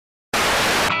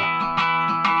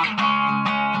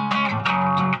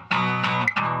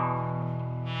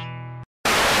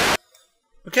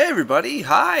Okay, everybody,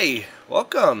 hi,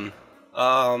 welcome.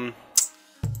 Let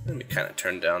me kind of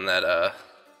turn down that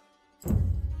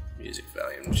music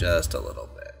volume just a little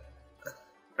bit.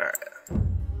 All right,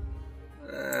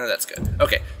 that's good.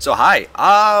 Okay, so hi.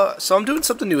 So I'm doing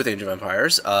something new with Age of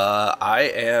Empires.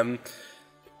 I am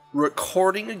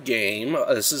recording a game.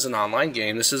 This is an online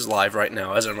game. This is live right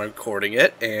now as I'm recording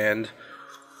it, and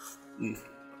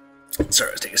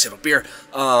sorry, I was taking a sip of beer.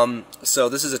 So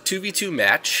this is a 2v2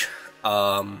 match.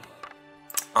 On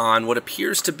what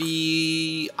appears to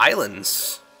be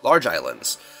islands, large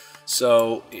islands.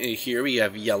 So here we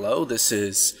have yellow. This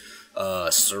is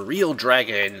Surreal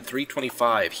Dragon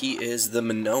 325. He is the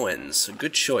Minoans. A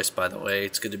good choice, by the way.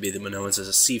 It's good to be the Minoans as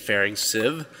a seafaring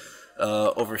civ.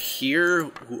 Over here,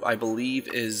 who I believe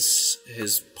is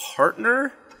his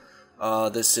partner.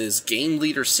 This is Game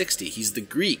Leader 60. He's the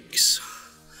Greeks.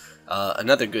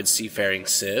 Another good seafaring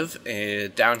civ.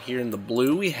 And down here in the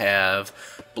blue we have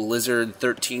Blizzard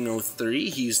 1303.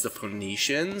 He's the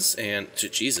Phoenicians. And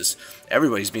Jesus,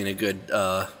 everybody's being a good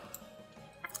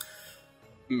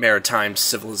maritime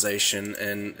civilization.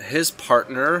 And his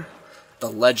partner, the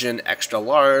Legend Extra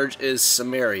Large, is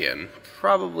Sumerian.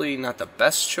 Probably not the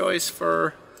best choice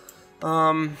for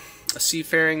a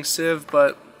seafaring civ,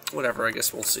 but whatever, I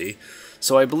guess we'll see.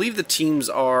 So I believe the teams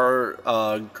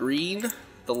are green,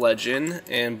 the Legend,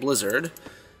 and Blizzard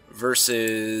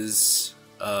versus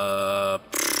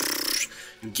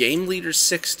Game Leader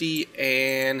 60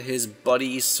 and his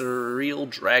buddy Surreal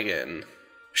Dragon. I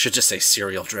should just say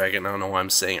Serial Dragon. I don't know why I'm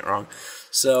saying it wrong.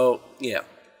 So yeah,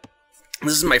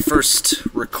 this is my first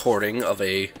recording of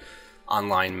a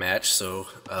online match. So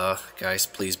guys,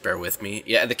 please bear with me.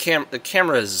 Yeah, the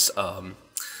camera is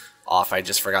off. I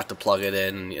just forgot to plug it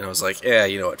in. I was like, yeah,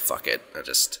 you know what? Fuck it. I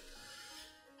just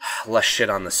less shit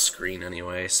on the screen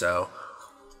anyway, so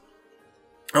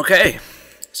okay,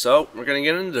 so we're gonna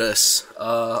get into this.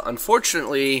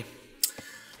 Unfortunately,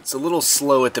 it's a little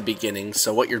slow at the beginning,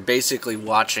 so what you're basically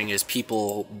watching is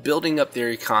people building up their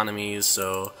economies.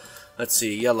 So let's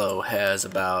see, yellow has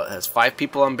 5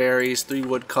 people on berries, 3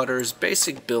 woodcutters,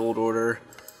 basic build order,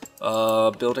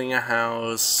 building a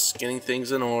house, getting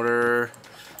things in order,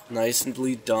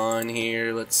 nicely done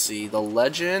here. Let's see, the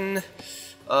Legend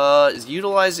is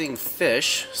utilizing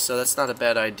fish, so that's not a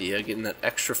bad idea, getting that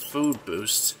extra food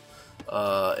boost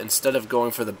instead of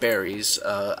going for the berries.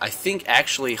 I think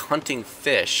actually hunting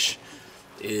fish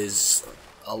is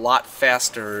a lot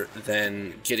faster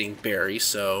than getting berries,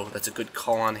 so that's a good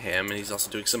call on him, and he's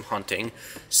also doing some hunting.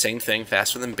 Same thing,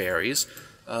 faster than berries.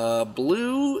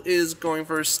 Blue is going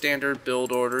for a standard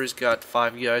build order. He's got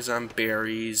 5 guys on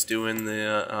berries, doing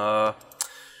the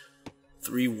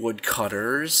 3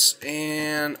 woodcutters,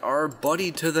 and our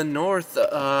buddy to the north,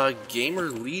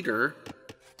 Gamer Leader,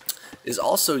 is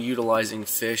also utilizing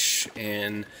fish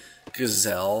and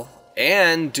gazelle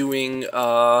and doing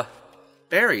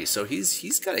berries. So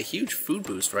he's got a huge food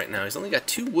boost right now. He's only got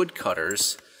 2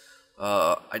 woodcutters.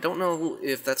 I don't know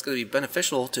if that's going to be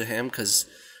beneficial to him, because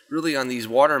really on these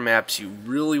water maps you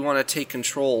really want to take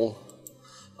control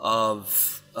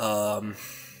of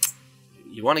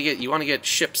You want to get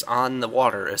ships on the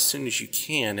water as soon as you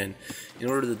can, and in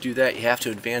order to do that, you have to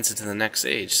advance into the next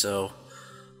age. So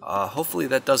hopefully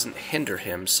that doesn't hinder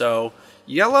him. So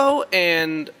yellow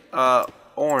and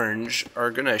orange are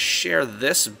gonna share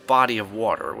this body of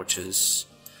water, which is,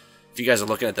 if you guys are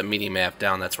looking at the mini map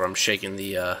down, that's where I'm shaking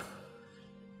the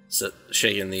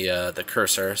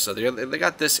cursor. So they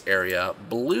got this area.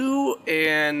 Blue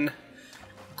and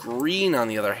green, on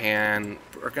the other hand,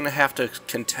 are going to have to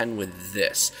contend with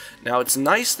this. Now, it's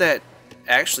nice that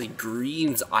actually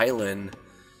Green's island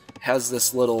has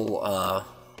this little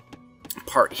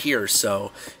part here,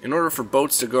 so in order for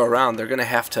boats to go around, they're going to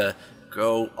have to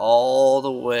go all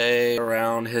the way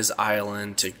around his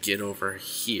island to get over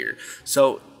here.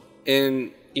 So,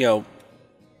 it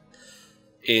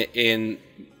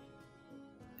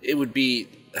would be,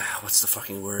 what's the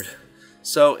fucking word?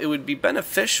 So, it would be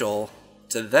beneficial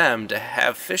to them to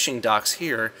have fishing docks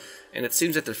here, and it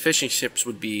seems that their fishing ships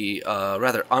would be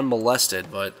rather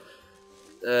unmolested, but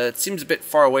it seems a bit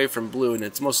far away from blue, and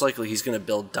it's most likely he's going to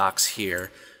build docks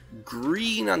here.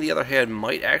 Green, on the other hand,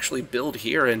 might actually build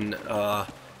here and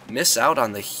miss out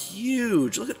on the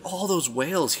huge, look at all those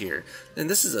whales here. And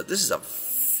this is a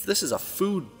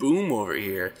food boom over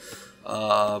here.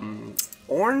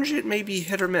 Orange, it may be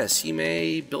hit or miss. He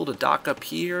may build a dock up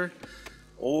here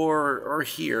or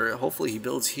here. Hopefully he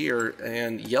builds here.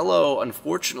 And yellow,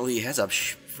 unfortunately, has a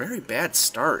very bad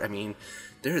start. I mean,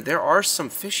 there are some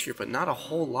fish here, but not a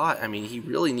whole lot. I mean, he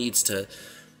really needs to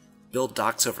build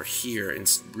docks over here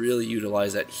and really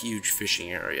utilize that huge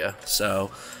fishing area.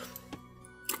 So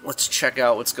let's check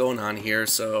out what's going on here.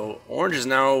 So Orange is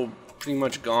now pretty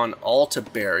much gone all to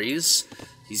berries.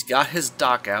 He's got his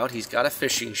dock out. He's got a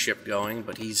fishing ship going,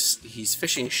 but he's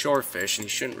fishing shorefish, and he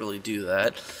shouldn't really do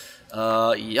that.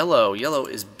 Yellow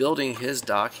is building his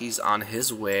dock. He's on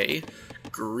his way.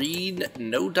 Green,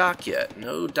 no dock yet.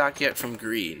 No dock yet from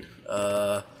Green.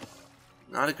 Not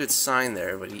a good sign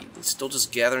there, but he's still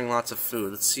just gathering lots of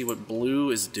food. Let's see what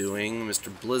Blue is doing.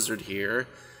 Mr. Blizzard here.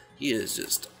 He is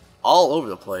just all over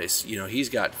the place. You know, he's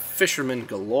got fishermen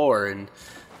galore, and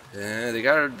they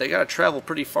gotta travel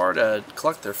pretty far to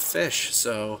collect their fish.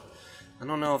 So I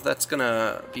don't know if that's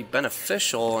gonna be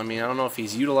beneficial. I mean, I don't know if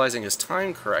he's utilizing his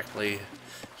time correctly.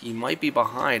 He might be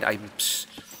behind.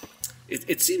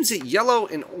 It seems that Yellow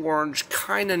and Orange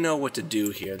kind of know what to do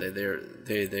here.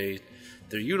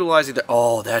 They're utilizing the.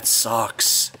 Oh, that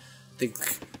sucks. I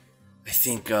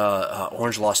think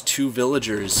Orange lost 2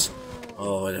 villagers.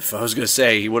 Oh, and if I was gonna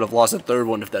say he would have lost a 3rd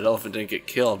one if that elephant didn't get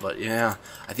killed, but yeah,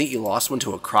 I think he lost one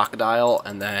to a crocodile,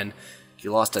 and then he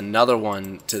lost another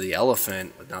one to the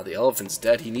elephant. But now the elephant's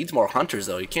dead. He needs more hunters,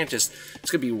 though. He can't just. It's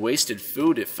gonna be wasted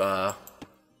food if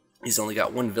he's only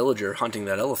got 1 villager hunting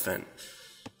that elephant.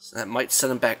 So that might set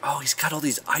him back. Oh, he's got all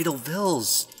these idle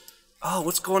vills. Oh,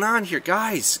 what's going on here,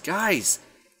 guys?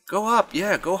 Go up.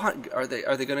 Yeah, go hunt. Are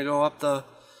they gonna go up the?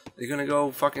 They're gonna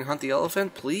go fucking hunt the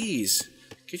elephant, please.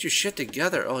 Get your shit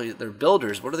together. Oh, they're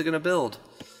builders. What are they going to build?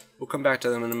 We'll come back to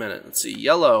them in a minute. Let's see.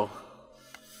 Yellow.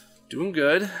 Doing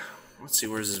good. Let's see.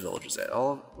 Where's his villagers at?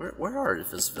 Oh, where are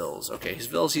his villas? Okay, his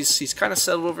villas, he's kind of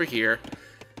settled over here.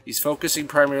 He's focusing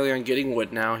primarily on getting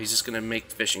wood now. He's just going to make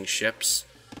fishing ships.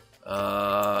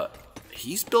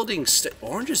 He's building...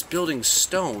 Orange is building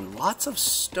stone. Lots of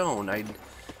stone. I'm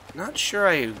not sure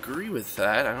I agree with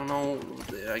that. I don't know.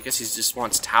 I guess he just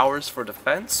wants towers for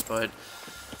defense, but...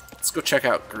 Let's go check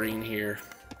out Green here.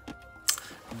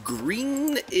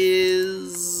 Green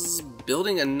is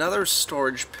building another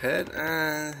storage pit.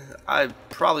 I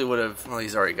probably would have. Well,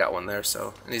 he's already got one there,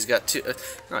 so and he's got 2.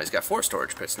 No, he's got 4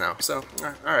 storage pits now. So,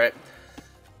 all right.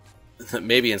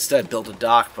 Maybe instead build a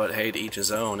dock, but hey, to each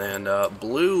his own. And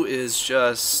Blue is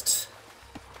just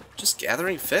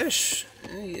gathering fish.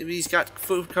 He's got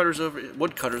wood cutters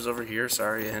over here.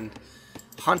 Sorry, and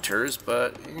hunters,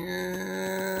 but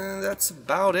that's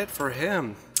about it for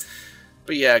him.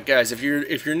 But yeah, guys, if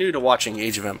you're new to watching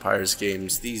Age of Empires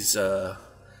games, these the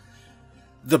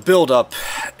build-up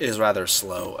is rather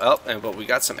slow. But we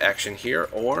got some action here.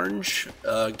 Orange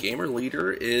gamer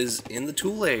leader is in the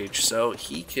Tool Age, so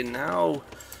he can now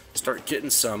start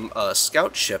getting some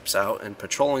scout ships out and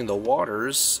patrolling the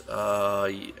waters.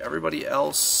 Everybody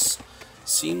else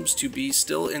seems to be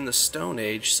still in the Stone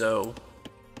Age, so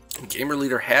Gamer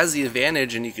Leader has the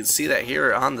advantage, and you can see that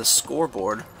here on the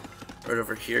scoreboard. Right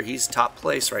over here, he's top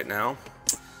place right now.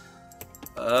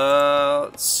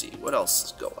 Let's see, what else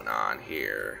is going on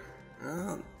here?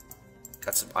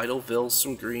 Got some idle vills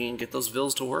from Green. Get those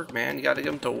vills to work, man. You gotta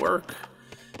get them to work.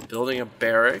 Building a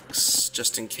barracks,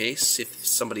 just in case if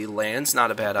somebody lands.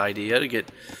 Not a bad idea to get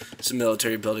some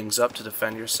military buildings up to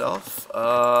defend yourself.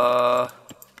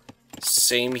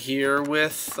 Same here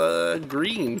with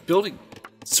Green. Building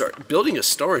a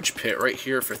storage pit right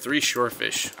here for 3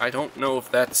 shorefish. I don't know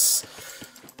if that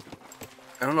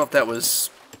was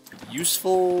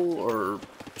useful or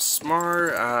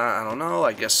smart. I don't know.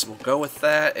 I guess we'll go with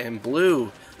that. And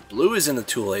Blue is in the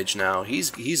Tool Age now.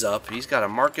 He's up. He's got a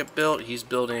market built. He's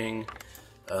building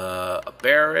a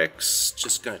barracks.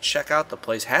 Just gonna check out the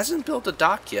place. Hasn't built a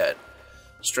dock yet.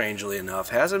 Strangely enough,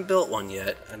 hasn't built one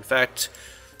yet. In fact,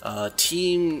 I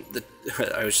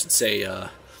should say.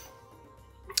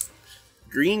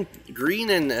 Green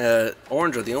and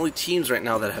Orange are the only teams right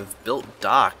now that have built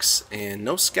docks, and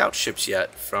no scout ships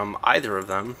yet from either of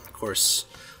them. Of course,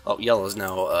 Yellow's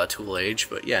now Tool Age,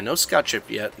 but yeah, no scout ship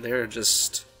yet. They're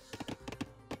just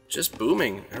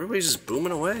booming. Everybody's just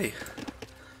booming away.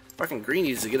 Fucking Green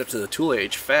needs to get up to the Tool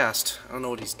Age fast. I don't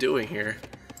know what he's doing here.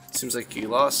 Seems like he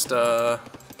lost.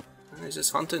 He's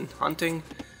just hunting,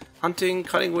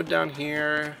 cutting wood down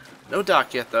here. No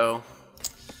dock yet though.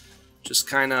 Just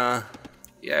kind of.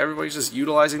 Yeah, everybody's just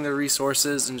utilizing their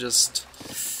resources and just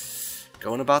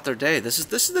going about their day. This is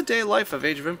the day life of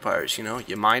Age of Empires, you know.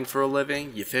 You mine for a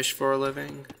living, you fish for a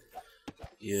living,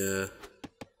 you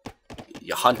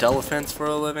hunt elephants for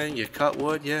a living, you cut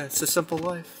wood. Yeah, it's a simple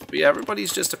life. But yeah,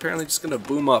 everybody's just apparently just gonna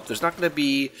boom up. There's not gonna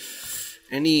be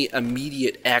any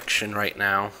immediate action right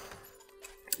now,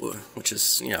 which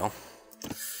is, you know,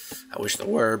 I wish there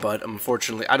were, but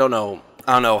unfortunately, I don't know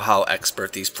how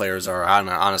expert these players are.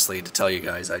 Honestly, to tell you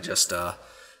guys, I just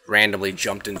randomly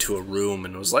jumped into a room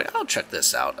and was like, I'll check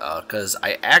this out, because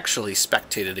I actually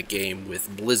spectated a game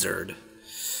with Blizzard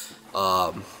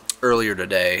earlier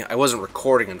today. I wasn't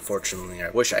recording, unfortunately. I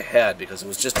wish I had, because it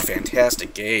was just a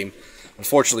fantastic game.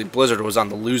 Unfortunately, Blizzard was on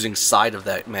the losing side of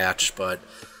that match, but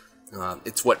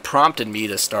it's what prompted me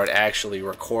to start actually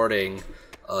recording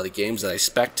the games that I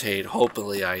spectate.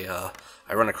 Hopefully I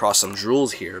run across some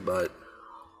drools here, but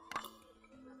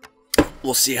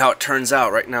we'll see how it turns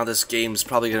out. Right now this game's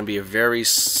probably going to be a very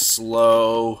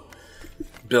slow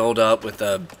build-up with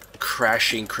a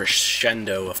crashing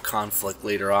crescendo of conflict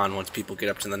later on once people get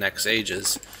up to the next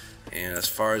ages. And as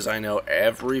far as I know,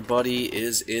 everybody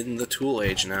is in the Tool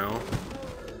Age now.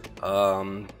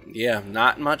 Yeah,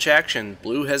 not much action.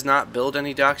 Blue has not built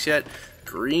any docks yet.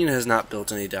 Green has not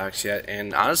built any docks yet.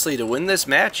 And honestly, to win this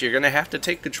match, you're going to have to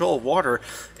take control of water.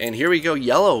 And here we go.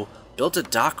 Yellow built a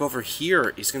dock over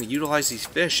here. He's going to utilize these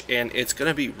fish, and it's going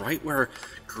to be right where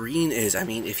Green is. I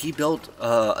mean, if he built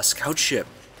a scout ship,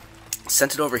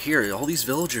 sent it over here, all these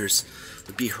villagers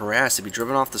would be harassed. They'd be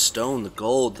driven off the stone, the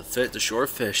gold, the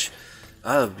shorefish. It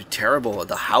would be terrible.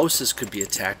 The houses could be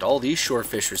attacked. All these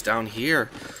shorefishers down here.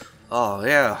 Oh,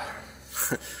 yeah.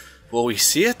 Will we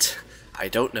see it? I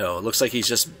don't know. It looks like he's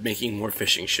just making more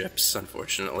fishing ships,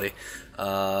 unfortunately.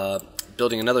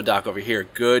 Building another dock over here.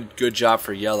 Good job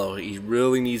for Yellow. He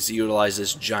really needs to utilize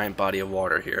this giant body of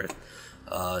water here.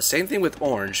 Same thing with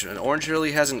Orange. And Orange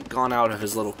really hasn't gone out of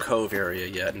his little cove area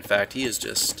yet. In fact, he is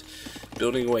just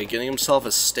building away, getting himself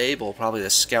a stable, probably to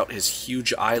scout his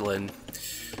huge island.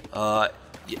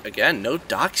 Again, no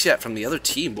docks yet from the other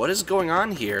team. What is going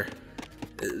on here?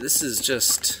 This is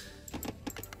just...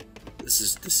 This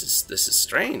is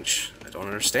strange. I don't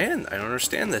understand. I don't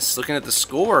understand this. Looking at the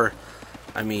score,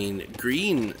 I mean,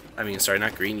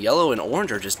 Yellow and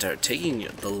Orange are just taking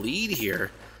the lead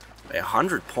here by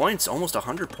 100 points, almost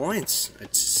 100 points.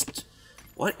 It's just,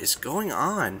 what is going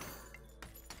on?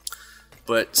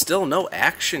 But still no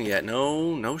action yet.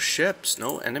 No ships,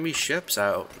 no enemy ships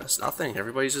out. That's nothing.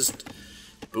 Everybody's just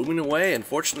booming away.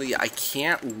 Unfortunately, I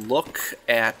can't look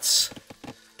at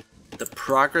the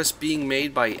progress being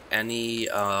made by any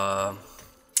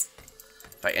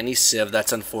civ.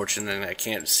 That's unfortunate, and I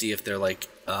can't see if they're like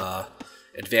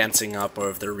advancing up, or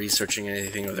if they're researching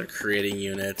anything, or they're creating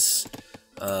units.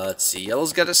 Let's see.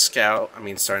 Yellow's got a scout. I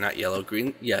mean, sorry, not Yellow.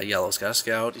 Green. Yeah, Yellow's got a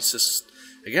scout. He's just,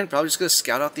 again, probably just gonna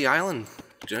scout out the island.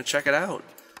 Gonna check it out.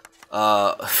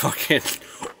 Fucking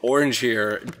Orange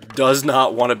here does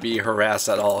not want to be harassed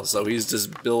at all, so he's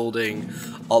just building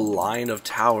a line of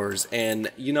towers.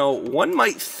 And, you know, one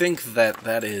might think that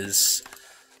that is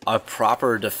a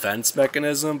proper defense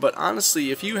mechanism, but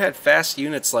honestly, if you had fast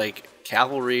units like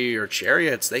cavalry or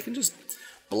chariots, they can just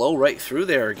blow right through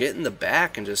there, get in the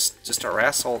back, and just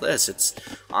harass all this. It's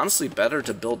honestly better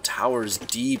to build towers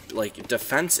deep, like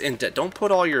defense and don't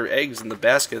put all your eggs in the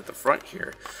basket at the front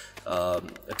here. A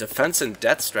defense and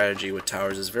death strategy with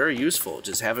towers is very useful.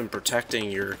 Just having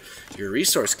protecting your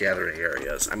resource gathering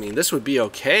areas. I mean, this would be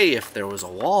okay if there was a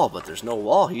wall, but there's no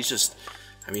wall. He's just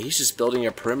building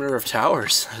a perimeter of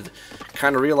towers.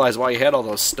 Kind of realize why he had all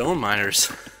those stone miners.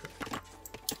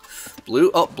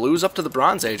 Blue's up to the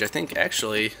Bronze Age, I think,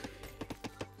 actually.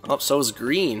 Oh, so is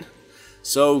Green.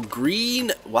 So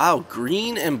Green, wow,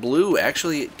 Green and Blue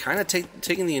actually kind of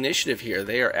taking the initiative here.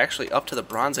 They are actually up to the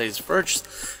Bronze Age first,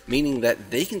 meaning that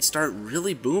they can start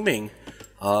really booming.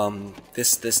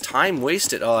 This time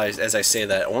wasted. Oh, as I say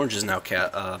that, Orange is now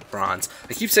Bronze.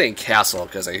 I keep saying Castle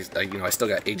because I still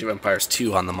got Age of Empires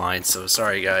 2 on the mind. So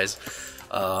sorry, guys.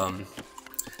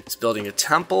 He's building a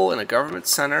temple and a government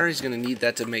center. He's going to need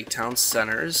that to make town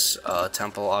centers.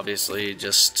 Temple, obviously,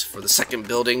 just for the second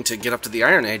building to get up to the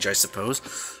Iron Age, I suppose.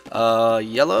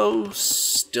 Yellow,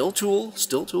 still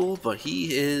tool, but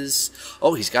he is...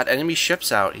 Oh, he's got enemy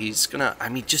ships out. He's going to... I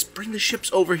mean, just bring the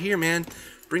ships over here, man.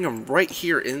 Bring them right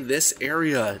here in this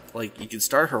area. Like, you can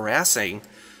start harassing.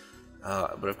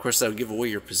 But, of course, that would give away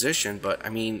your position. But, I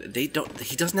mean, they don't...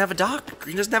 He doesn't have a dock.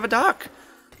 Green doesn't have a dock.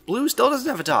 Blue still doesn't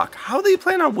have a dock. How do they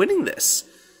plan on winning this?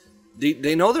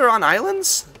 They know they're on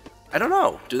islands? I don't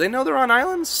know. Do they know they're on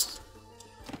islands?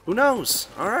 Who knows?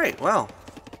 Alright, well.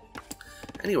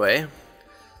 Anyway.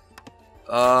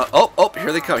 Oh,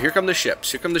 here they come. Here come the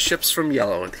ships. Here come the ships from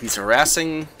Yellow. He's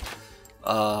harassing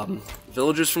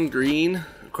villagers from Green.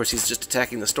 Of course, he's just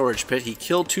attacking the storage pit. He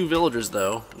killed 2 villagers,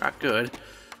 though. Not good.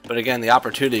 But again, the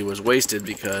opportunity was wasted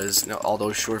because all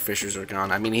those shore fishers are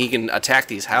gone. I mean, he can attack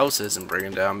these houses and bring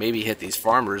them down, maybe hit these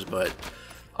farmers, but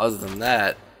other than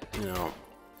that,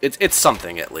 it's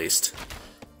something at least.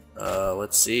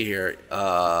 Let's see here.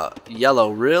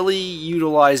 Yellow really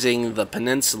utilizing the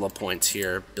peninsula points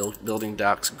here, building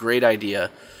docks. Great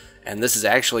idea. And this is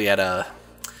actually at a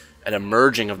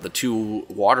merging of the two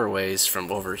waterways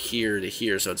from over here to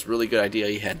here, so it's a really good idea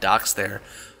he had docks there.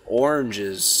 Orange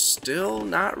is still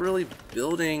not really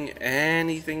building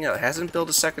anything else. Hasn't built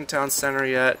a second town center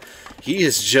yet. He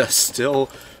is just still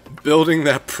building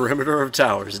that perimeter of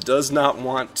towers. Does not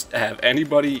want to have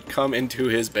anybody come into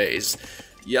his base.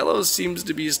 Yellow seems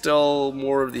to be still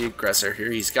more of the aggressor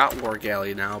here. He's got War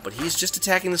Galley now, but he's just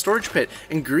attacking the storage pit.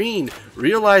 And Green,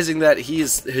 realizing that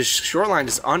his shoreline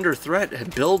is under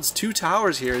threat, builds 2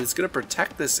 towers here. It's going to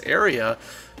protect this area.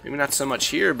 Maybe not so much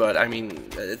here, but I mean,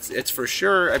 it's for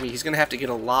sure. I mean, he's going to have to get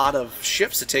a lot of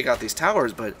ships to take out these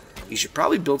towers, but he should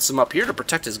probably build some up here to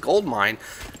protect his gold mine.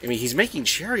 I mean, he's making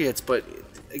chariots, but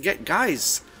again,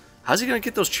 guys, how's he going to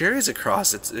get those chariots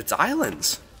across? It's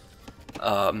islands.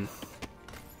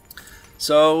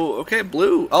 So, okay,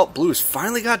 Blue. Oh, Blue's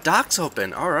finally got docks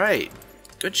open. All right.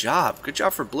 Good job. Good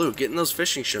job for Blue, getting those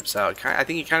fishing ships out. I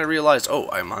think he kind of realized, oh,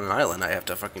 I'm on an island. I have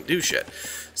to fucking do shit.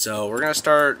 So we're going to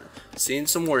start seeing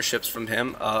some warships from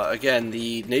him. Again,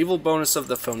 the naval bonus of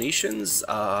the Phoenicians,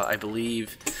 I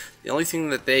believe the only thing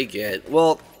that they get,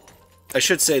 well, I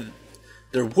should say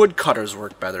their woodcutters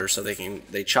work better, so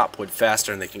they chop wood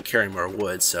faster and they can carry more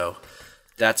wood, so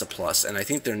that's a plus. And I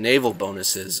think their naval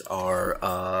bonuses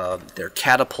are their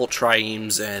catapult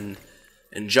triremes and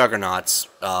juggernauts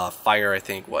fire, I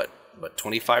think, what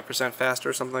 25% faster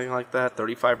or something like that,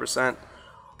 35%.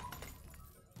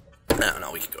 I don't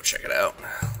know, we can go check it out.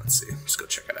 Let's see, let's go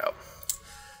check it out.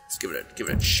 Let's give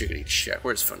it a chickadee check.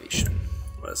 Where's Phoenician?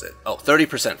 What is it? Oh,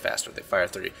 30% faster. They fire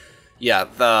 30. Yeah,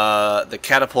 the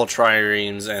catapult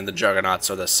triremes and the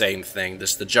juggernauts are the same thing.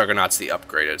 The juggernaut's the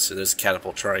upgraded. So there's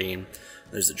catapult trireme.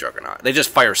 There's the juggernaut. They just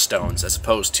fire stones as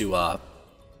opposed to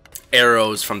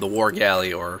arrows from the war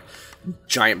galley or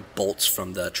giant bolts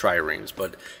from the triremes.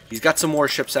 But he's got some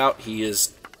warships out. He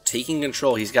is taking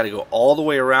control. He's got to go all the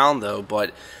way around though.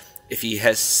 But if he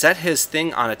has set his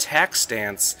thing on attack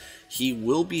stance, he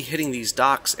will be hitting these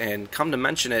docks. And come to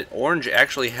mention it, Orange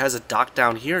actually has a dock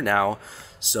down here now.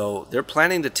 So they're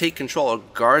planning to take control,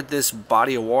 guard this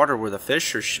body of water where the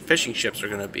fishing ships are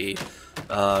going to be.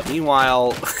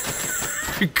 Meanwhile,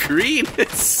 Green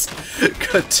is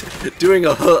doing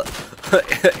a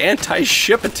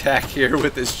anti-ship attack here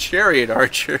with his chariot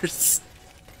archers.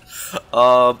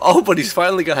 Oh, but he's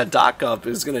finally got a dock up.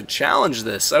 He's going to challenge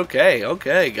this.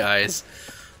 Okay, guys.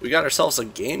 We got ourselves a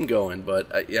game going,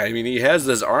 but yeah, I mean, he has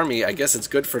this army. I guess it's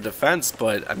good for defense,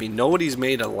 but I mean, nobody's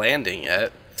made a landing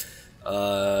yet.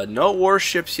 No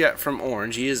warships yet from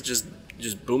Orange. He is just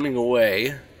booming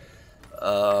away.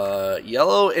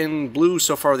 Yellow and Blue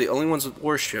so far are the only ones with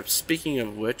warships. Speaking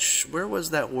of which, where was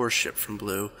that warship from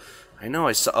Blue? I know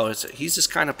I saw. Oh, he's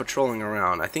just kind of patrolling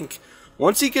around. I think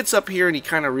once he gets up here and he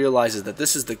kind of realizes that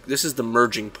this is the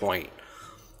merging point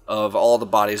of all the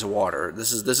bodies of water.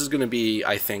 This is going to be,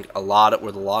 I think, where a lot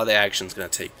of the action is going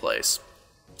to take place.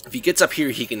 If he gets up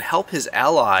here, he can help his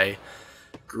ally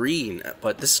Green,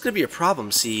 but this is going to be a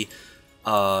problem. See,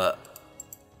 Yellow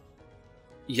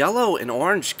and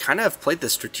Orange kind of have played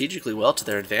this strategically well to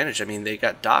their advantage. I mean, they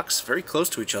got docks very close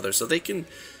to each other, so they can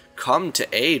come to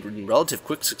aid in relative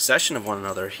quick succession of one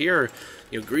another. Here,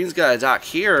 you know, Green's got a dock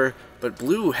here, but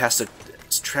Blue has to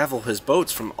travel his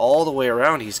boats from all the way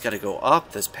around. He's got to go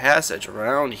up this passage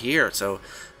around here, so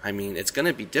I mean, it's going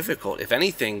to be difficult. If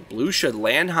anything, Blue should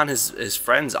land on his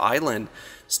friend's island,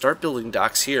 start building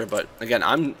docks here. But again,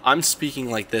 I'm speaking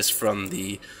like this from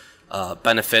the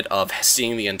benefit of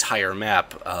seeing the entire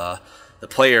map. The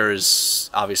players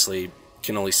obviously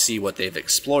can only see what they've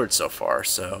explored so far.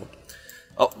 So,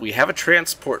 oh, we have a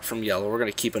transport from Yellow. We're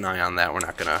going to keep an eye on that. We're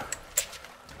not going to.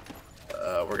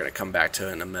 We're going to come back to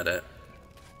it in a minute.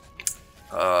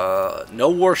 No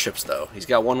warships though. He's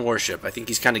got one warship. I think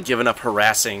he's kind of given up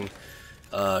harassing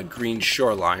Green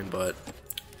shoreline, but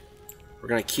we're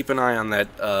gonna keep an eye on that.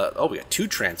 Oh, we got 2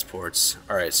 transports.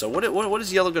 All right. So what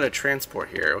is Yellow gonna transport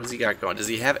here? What does he got going? Does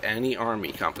he have any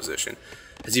army composition?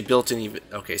 Has he built any?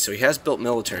 Okay, so he has built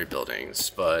military buildings,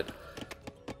 but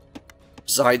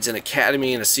besides an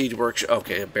academy and a siege workshop,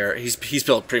 okay, he's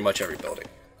built pretty much every building.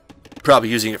 Probably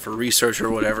using it for research or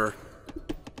whatever.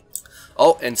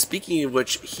 Oh, and speaking of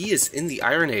which, he is in the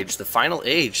Iron Age, the final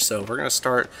age, so we're going to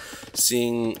start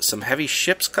seeing some heavy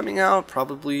ships coming out,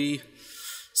 probably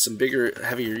some bigger,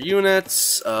 heavier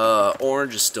units.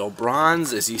 Orange is still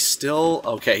bronze. Is he still?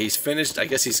 Okay, he's finished. I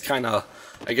guess he's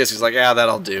like, yeah,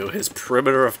 that'll do. His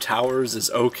perimeter of towers is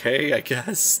okay, I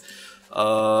guess.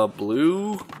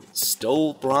 Blue,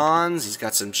 still bronze. He's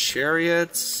got some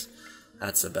chariots.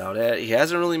 That's about it. He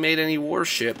hasn't really made any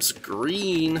warships.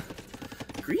 Green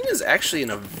is actually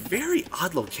in a very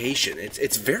odd location.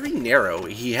 It's very narrow.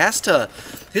 He has to...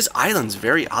 His island's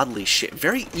very oddly shaped,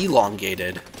 very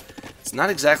elongated. It's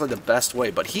not exactly the best way,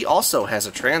 but he also has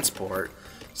a transport.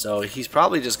 So he's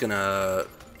probably just gonna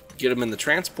get him in the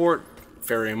transport,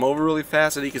 ferry him over really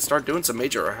fast, and he can start doing some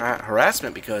major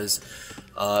harassment because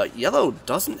Yellow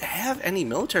doesn't have any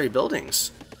military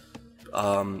buildings.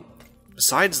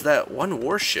 Besides that one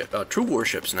warship, two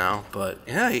warships now, but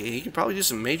yeah, he can probably do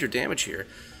some major damage here.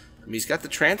 I mean, he's got the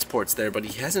transports there, but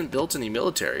he hasn't built any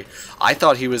military. I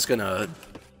thought he was gonna,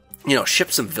 you know,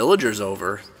 ship some villagers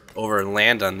over and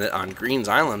land on Green's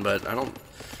island, but I don't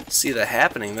see that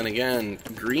happening. Then again,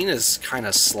 Green is kind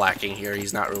of slacking here.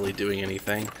 He's not really doing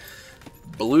anything.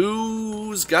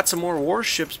 Blue's got some more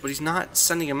warships, but he's not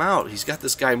sending them out. He's got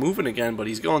this guy moving again, but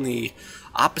he's going the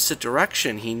opposite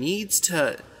direction. He needs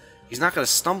to... He's not going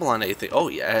to stumble on anything. Oh,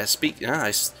 yeah,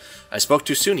 I spoke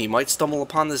too soon. He might stumble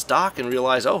upon this dock and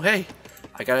realize, oh, hey,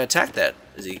 I got to attack that.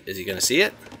 Is he going to see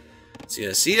it? Is he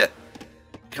going to see it?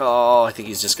 Oh, I think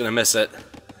he's just going to miss it.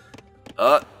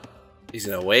 He's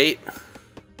going to wait.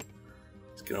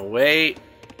 He's going to wait.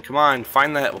 Come on,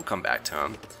 find that. We'll come back to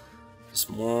him. Just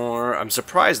more. I'm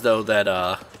surprised, though,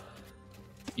 that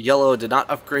Yellow did not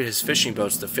upgrade his fishing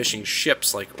boats to fishing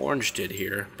ships like Orange did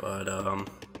here. But,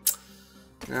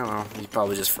 no, he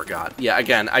probably just forgot. Yeah,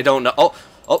 again, I don't know.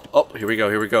 Oh, here we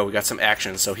go. We got some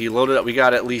action. So he loaded up. We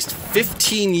got at least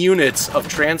 15 units of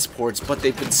transports, but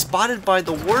they've been spotted by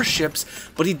the warships,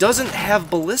 but he doesn't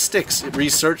have ballistics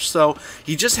research, so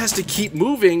he just has to keep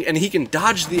moving, and he can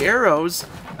dodge the arrows.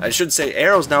 I should say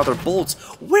arrows now, they're bolts.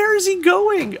 Where is he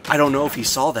going? I don't know if he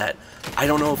saw that. I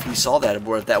don't know if he saw that,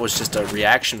 or if that was just a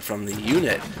reaction from the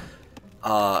unit.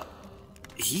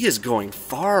 He is going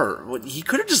far. He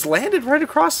could have just landed right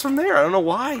across from there. I don't know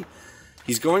why.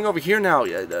 He's going over here now.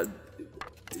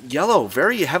 Yellow,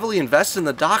 very heavily invested in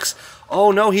the docks.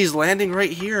 Oh no, he's landing right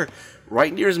here.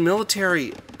 Right near his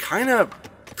military. Kind of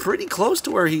pretty close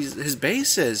to where his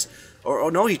base is. Or oh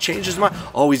no, he changed his mind.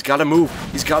 Oh, he's got to move.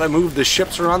 He's got to move. The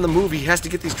ships are on the move. He has to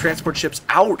get these transport ships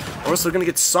out, or else they're going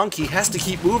to get sunk. He has to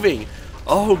keep moving.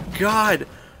 Oh God.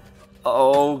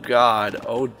 Oh God.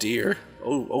 Oh dear.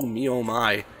 Oh me, oh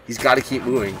my. He's got to keep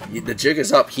moving. The jig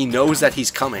is up. He knows that he's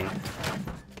coming.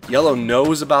 Yellow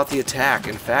knows about the attack.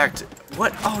 In fact,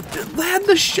 what? Oh, land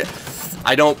the ship.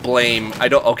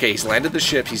 Okay, he's landed the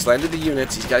ship. He's landed the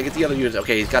units. He's got to get the other units.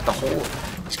 Okay, he's got the whole.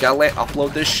 He's got to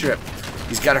upload this ship.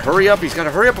 He's got to hurry up. He's got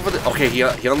to hurry up over the. Okay, he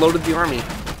unloaded the army.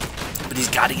 But he's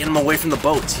got to get him away from the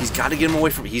boats. He's got to get him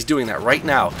away from. He's doing that right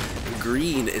now.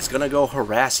 Green is going to go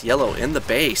harass Yellow in the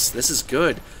base. This is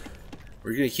good.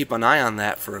 We're going to keep an eye on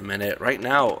that for a minute. Right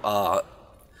now,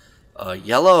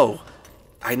 Yellow,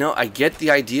 I get the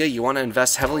idea. You want to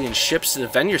invest heavily in ships to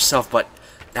defend yourself, but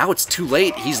now it's too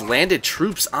late. He's landed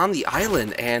troops on the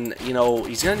island, and, you know,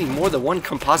 he's going to need more than one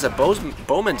composite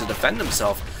bowman to defend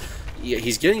himself.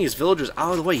 He's getting his villagers out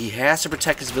of the way. He has to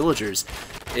protect his villagers.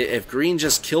 If Green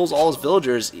just kills all his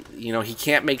villagers, you know, he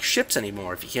can't make ships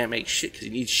anymore. If he can't make shit, because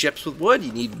you need ships with wood.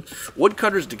 You need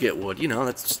woodcutters to get wood. You know,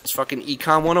 that's fucking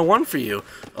Econ 101 for you.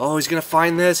 Oh, he's going to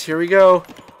find this. Here we go.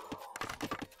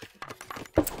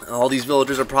 All these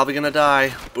villagers are probably going to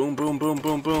die. Boom, boom, boom,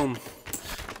 boom, boom.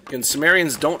 And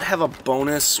Sumerians don't have a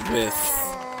bonus with...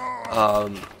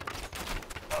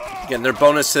 again, their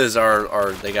bonuses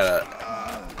are they got a...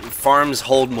 Farms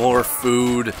hold more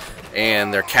food,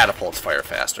 and their catapults fire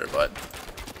faster, but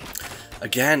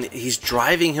again, he's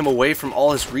driving him away from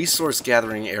all his resource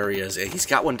gathering areas. He's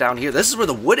got one down here. This is where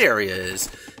the wood area is.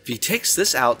 If he takes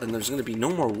this out, then there's going to be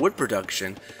no more wood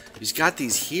production. He's got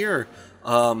these here.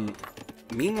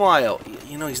 Meanwhile,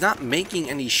 you know, he's not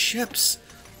making any ships.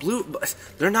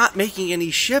 They're not making any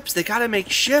ships. They gotta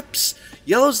make ships.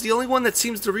 Yellow's the only one that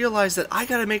seems to realize that I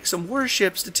gotta make some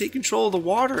warships to take control of the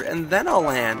water, and then I'll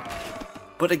land.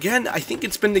 But again, I think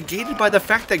it's been negated by the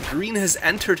fact that Green has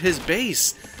entered his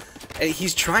base. And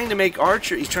he's trying to make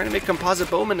he's trying to make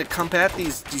composite bowmen to combat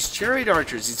these chariot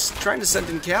archers. He's trying to send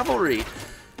in cavalry.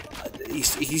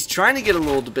 He's trying to get a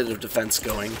little bit of defense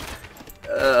going.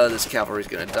 This cavalry's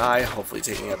gonna die. Hopefully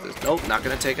taking out this. Nope, not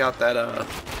gonna take out that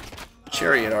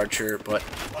chariot archer. But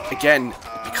again,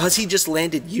 because he just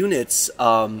landed units,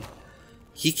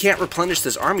 he can't replenish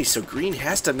this army. So Green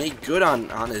has to make good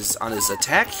on his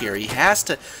attack here. He has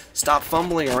to stop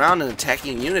fumbling around and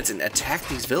attacking units and attack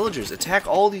these villagers. Attack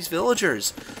all these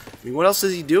villagers. I mean, what else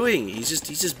is he doing? He's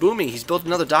just booming. He's built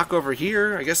another dock over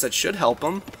here. I guess that should help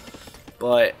him.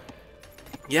 But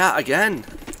yeah, again,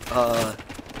 oh,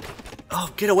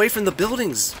 get away from the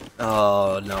buildings.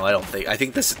 Oh no, I don't think. I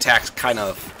think this attack's kind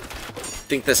of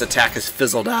think this attack has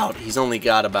fizzled out. He's only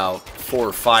got about 4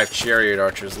 or 5 chariot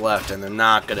archers left, and they're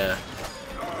not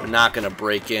gonna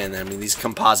break in. I mean, these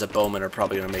composite bowmen are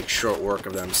probably gonna make short work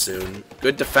of them soon.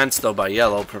 Good defense though by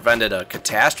yellow, prevented a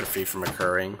catastrophe from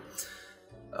occurring.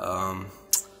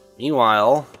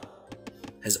 Meanwhile,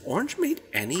 has orange made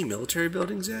any military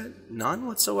buildings yet? None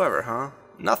whatsoever, huh?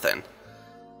 Nothing.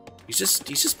 He's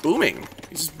just booming.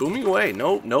 He's just booming away.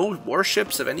 No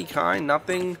warships of any kind.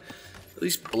 Nothing. At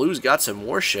least blue's got some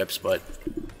warships, but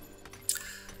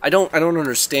I don't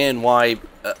understand why.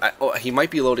 He might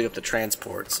be loading up the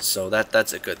transports, so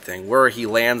that's a good thing. Where he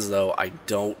lands though, I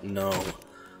don't know.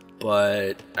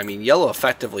 But I mean, yellow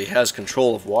effectively has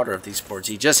control of water of these ports.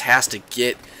 He just has to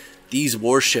get these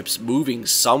warships moving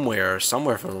somewhere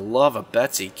for the love of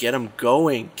Betsy. Get them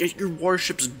going. Get your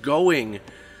warships going.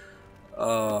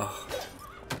 Oh,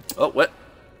 what?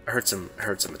 I heard some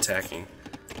attacking.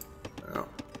 Oh.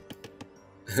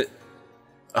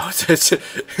 Oh,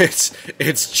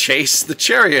 it's Chase the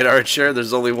chariot archer.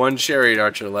 There's only one chariot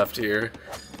archer left here.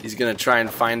 He's gonna try and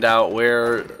find out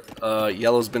where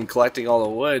yellow's been collecting all the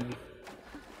wood.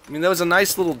 I mean, that was a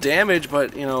nice little damage,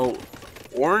 but you know,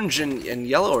 orange and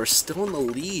yellow are still in the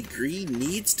lead. Green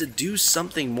needs to do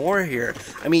something more here.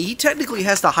 I mean, he technically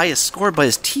has the highest score, but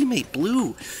his teammate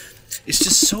blue is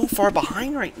just so far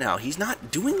behind right now. He's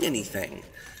not doing anything.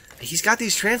 He's got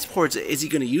these transports. Is he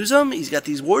going to use them? He's got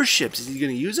these warships. Is he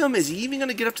going to use them? Is he even going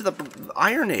to get up to the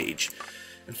Iron Age?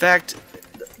 In fact,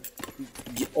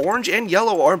 orange and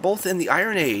yellow are both in the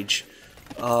Iron Age.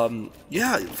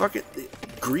 Yeah, fuck it.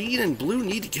 Green and blue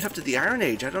need to get up to the Iron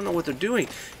Age. I don't know what they're doing.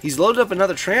 He's loaded up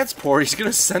another transport. He's going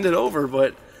to send it over,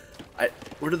 but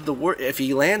if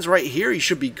he lands right here, he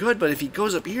should be good. But if he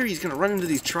goes up here, he's going to run into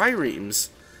these triremes.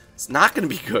 It's not going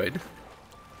to be good.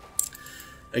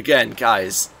 Again,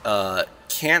 guys,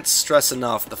 can't stress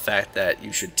enough the fact that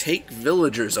you should take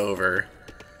villagers over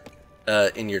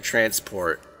in your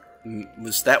transport.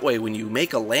 That way, when you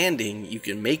make a landing, you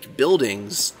can make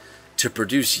buildings to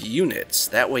produce units.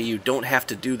 That way you don't have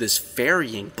to do this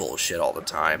ferrying bullshit all the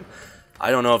time. I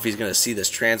don't know if he's going to see this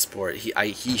transport.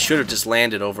 He should have just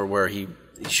landed over where he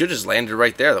should have just landed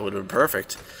right there. That would have been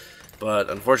perfect. But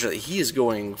unfortunately, he is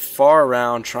going far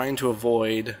around, trying to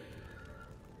avoid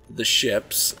the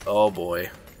ships. Oh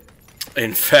boy.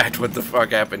 In fact, what the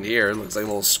fuck happened here? It looks like a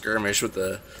little skirmish with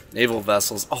the naval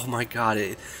vessels. Oh my god,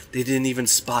 they didn't even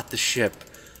spot the ship.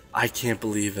 I can't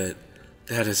believe it.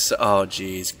 That is, oh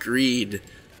geez. Greed.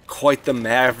 Quite the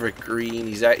maverick, Green.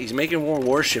 He's making more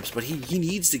warships, but he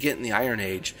needs to get in the Iron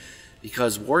Age,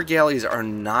 because war galleys are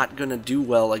not going to do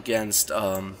well against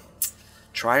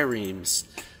triremes.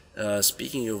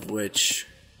 Speaking of which,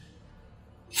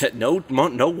 no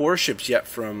warships yet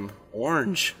from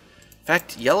orange. In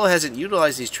fact, yellow hasn't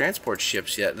utilized these transport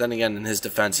ships yet. Then again, in his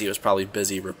defense, he was probably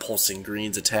busy repulsing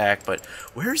green's attack. But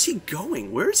where is he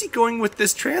going? Where is he going with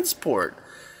this transport?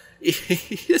 Is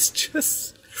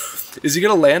he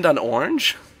going to land on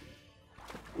orange?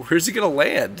 Where's he going to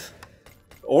land?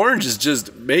 Orange is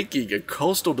just making a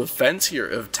coastal defense here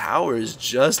of towers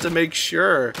just to make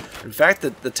sure. In fact,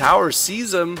 the tower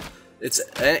sees him.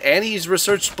 And he's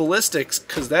researched ballistics,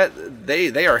 because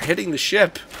they are hitting the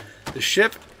ship. The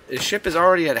ship is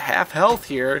already at half health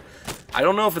here. I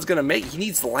don't know if it's going to make. He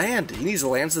needs to land. He needs to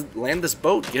land this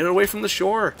boat. Get it away from the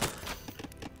shore.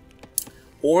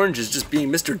 Orange is just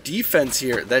being Mr. Defense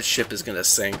here. That ship is going to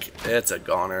sink. It's a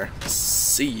goner.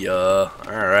 See ya.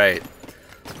 Alright.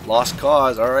 Lost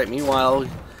cause. Alright, meanwhile,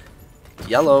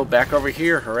 yellow back over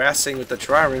here harassing with the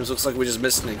triremes. Looks like we just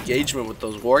missed an engagement with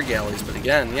those war galleys. But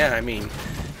again, yeah, I mean,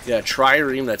 you got a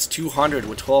trireme that's 200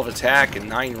 with 12 attack and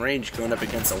 9 range going up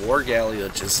against a war galley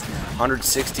which is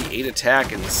 160, 8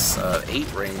 attack and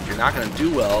 8 range. You're not going to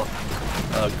do well.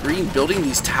 Green building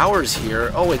these towers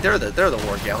here. Oh wait, they're the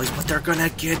war galleys, but they're gonna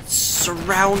get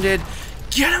surrounded.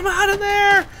 Get them out of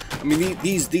there! I mean,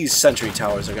 these sentry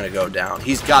towers are gonna go down.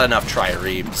 He's got enough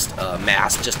triremes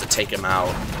massed just to take him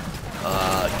out.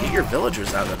 Get your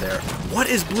villagers out of there. What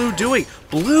is blue doing?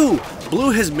 Blue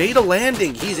has made a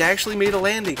landing. He's actually made a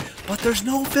landing, but there's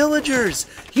no villagers.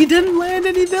 He didn't land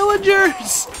any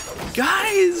villagers.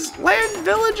 Guys, land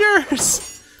villagers.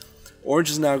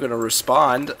 Orange is now going to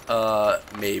respond,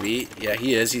 maybe. Yeah,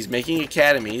 he is. He's making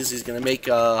academies. He's going to make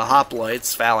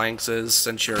hoplites, phalanxes,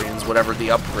 centurions, whatever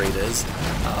the upgrade is.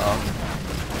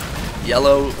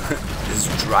 Yellow is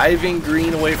driving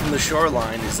green away from the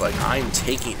shoreline. He's like, I'm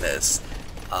taking this.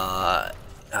 Oh,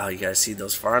 you guys see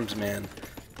those farms, man.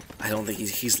 I don't think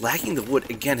he's lacking the wood.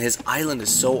 Again, his island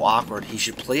is so awkward. He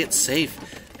should play it safe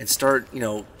and start, you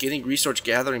know, getting resource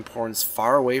gathering points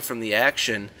far away from the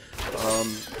action.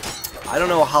 I don't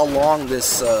know how long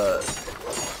this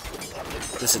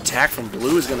this attack from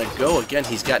blue is gonna go. Again,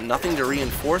 he's got nothing to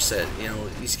reinforce it. You know,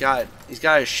 he's got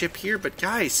a ship here, but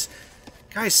guys,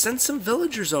 send some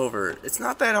villagers over. It's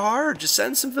not that hard. Just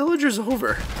send some villagers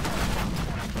over.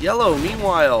 Yellow,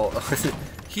 meanwhile,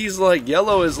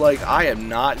 Yellow is like, I am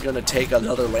not gonna take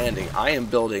another landing. I am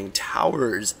building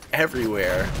towers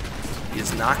everywhere. He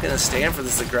is not gonna stand for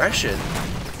this aggression.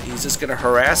 He's just gonna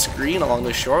harass green along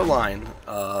the shoreline.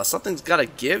 Something's gotta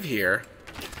give here.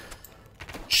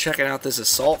 Checking out this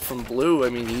assault from blue. I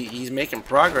mean, he's making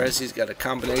progress. He's got a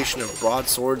combination of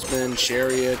broadswordsmen,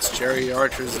 chariots, chariot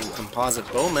archers, and composite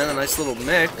bowmen. A nice little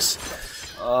mix.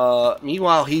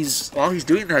 Meanwhile, while he's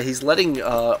doing that, he's letting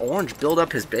Orange build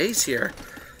up his base here.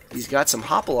 He's got some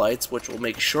hoplites, which will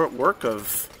make short work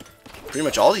of pretty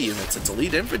much all the units. It's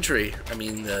elite infantry. I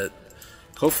mean,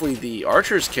 hopefully the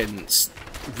archers can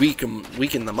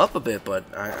weaken them up a bit, but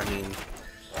I mean,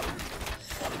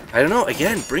 I don't know.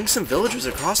 Again, bring some villagers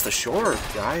across the shore,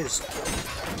 guys.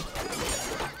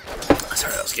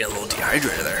 Sorry, I was getting a little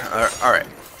dehydrated there. Alright.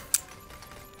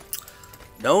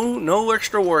 No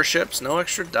extra warships, no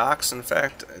extra docks. In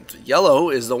fact, Yellow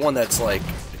is the one that's like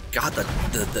got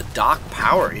the dock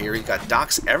power here. He got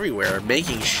docks everywhere,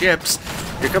 making ships.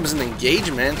 Here comes an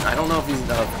engagement. I don't know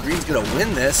if Green's gonna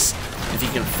win this. If he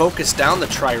can focus down the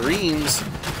triremes,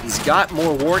 he's got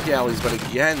more war galleys, but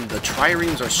again, the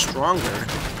triremes are stronger.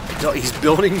 He's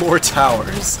building more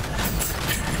towers.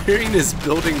 Green is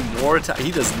building more towers.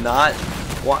 He does not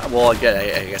want, well, again,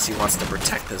 I guess he wants to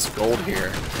protect this gold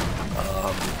here.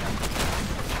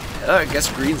 I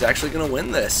guess Green's actually going to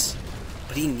win this.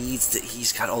 But he needs to,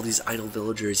 he's got all these idle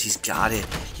villagers. He's got it.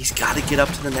 He's got to get up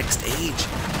to the next stage.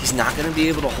 He's not going to be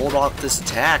able to hold off this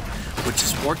attack, which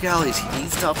is war galleys. He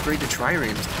needs to upgrade to triremes.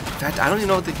 In fact, I don't even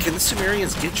know, can the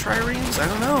Sumerians get triremes? I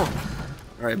don't know.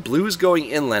 Alright, blue is going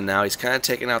inland now. He's kind of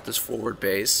taking out this forward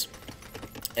base.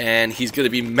 And he's going to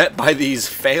be met by these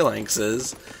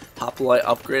phalanxes.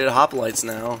 Upgraded hoplites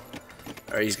now.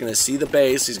 Alright, he's going to see the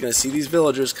base. He's going to see these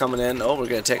villagers coming in. Oh, we're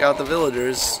going to take out the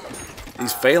villagers.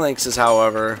 These phalanxes,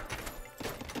 however.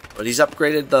 But he's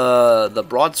upgraded the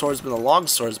broadswordsman, the long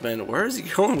swordsman. Where is he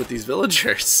going with these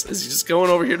villagers? Is he just going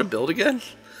over here to build again?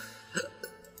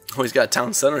 Oh, he's got a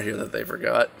town center here that they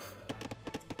forgot.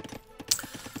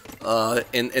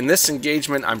 In this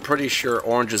engagement, I'm pretty sure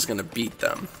Orange is going to beat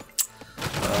them.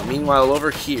 Meanwhile, over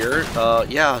here,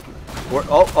 yeah,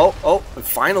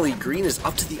 finally, Green is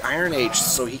up to the Iron Age,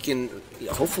 so he can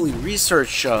hopefully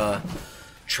research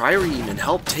Trireme and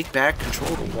help take back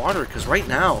control of the water, because right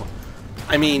now,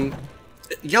 I mean,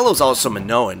 Yellow's also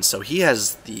Minoan, so he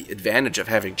has the advantage of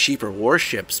having cheaper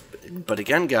warships, but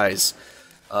again, guys,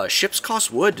 ships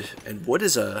cost wood, and wood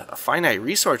is a finite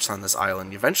resource on this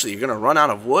island. Eventually, you're going to run out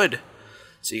of wood,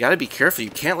 so you got to be careful. You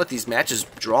can't let these matches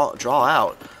draw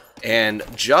out. And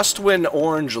just when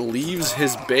Orange leaves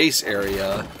his base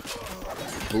area,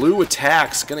 blue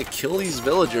attacks, going to kill these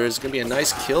villagers. Going to be a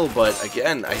nice kill, but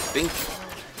again, I think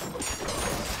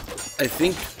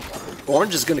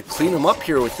Orange is going to clean them up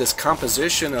here with this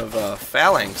composition of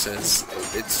phalanxes.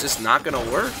 It's just not going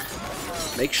to work.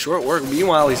 Make short work.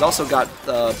 Meanwhile, he's also got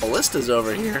ballistas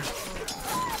over here.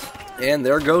 And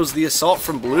there goes the assault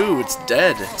from blue. It's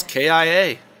dead. It's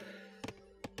KIA.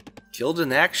 Killed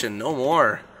in action. No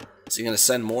more. Is he going to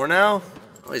send more now?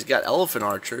 Oh, he's got elephant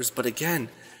archers. But again,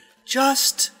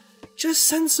 just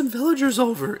send some villagers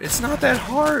over. It's not that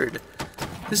hard.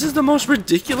 This is the most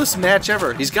ridiculous match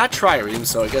ever. He's got triremes,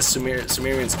 so I guess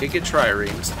Sumerians can get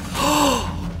triremes.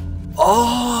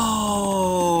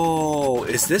 Oh,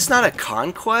 is this not a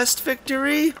conquest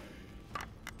victory?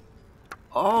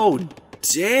 Oh,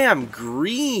 damn,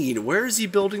 Green. Where is he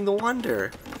building the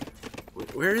wonder?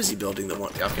 Where is he building the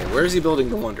wonder? Okay, where is he building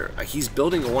the wonder? He's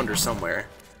building a wonder somewhere.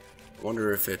 I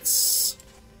wonder if it's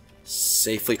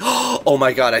safely. Oh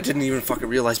my god, I didn't even fucking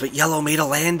realize, but Yellow made a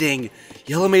landing.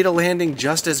 Yellow made a landing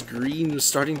just as Green was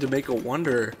starting to make a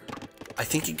wonder. I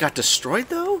think it got destroyed,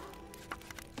 though?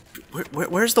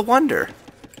 Where's the wonder?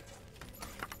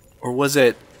 Or was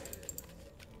it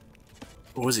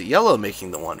Yellow making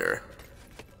the wonder?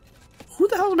 Who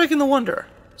the hell is making the wonder?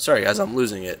 Sorry, guys, I'm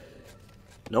losing it.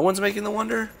 No one's making the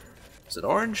wonder? Is it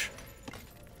Orange?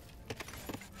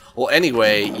 Well,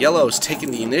 anyway, Yellow's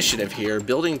taking the initiative here,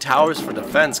 building towers for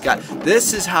defense.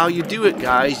 This is how you do it,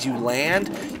 guys. You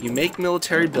land, you make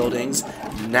military buildings.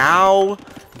 Now,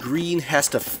 Green has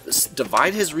to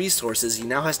divide his resources. He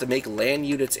now has to make land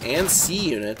units and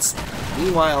sea units.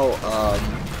 Meanwhile,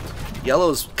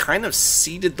 Yellow's kind of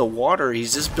seeded the water.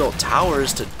 He's just built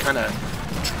towers to kind of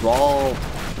draw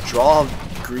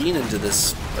Green into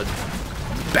this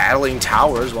battling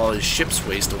towers while his ships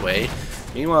waste away.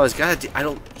 Meanwhile, he's got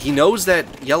he knows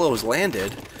that yellow has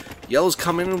landed. Yellow's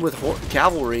coming in with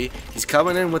cavalry. He's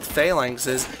coming in with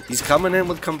phalanxes. He's coming in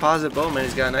with composite bowmen.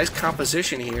 He's got a nice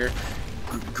composition here.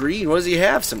 Green, what does he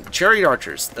have? Some chariot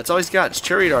archers. That's all he's got. It's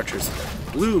chariot archers.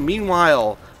 Blue,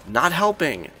 meanwhile, not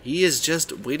helping. He is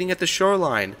just waiting at the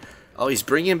shoreline. Oh, he's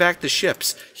bringing back the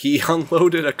ships. He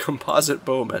unloaded a composite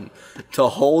bowman to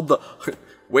hold the...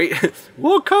 Wait,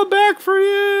 we'll come back for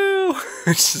you!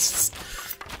 This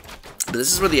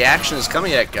is where the action is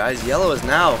coming at, guys. Yellow is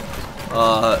now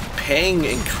paying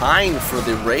in kind for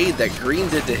the raid that Green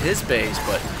did to his base,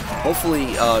 but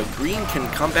hopefully Green can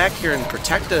come back here and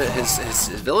protect his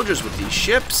villagers with these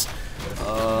ships.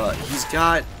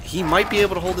 He might be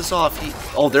able to hold this off.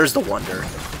 Oh, there's the Wonder.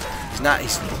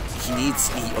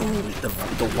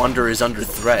 The Wonder is under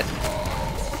threat.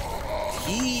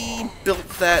 He built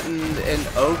that in an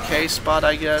okay spot,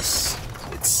 I guess.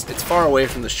 It's far away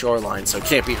from the shoreline, so it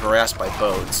can't be harassed by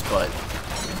boats, but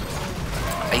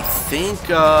I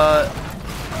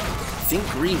think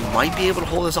Green might be able to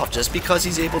hold this off just because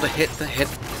he's able to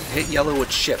hit Yellow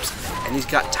with ships, and he's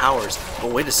got towers.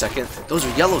 But wait a second, those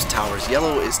are Yellow's towers.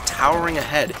 Yellow is towering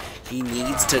ahead. He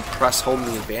needs to press home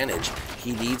the advantage.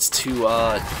 He needs to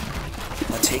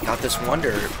take out this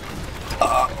Wonder.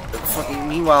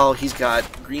 Meanwhile, he's got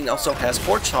Green also has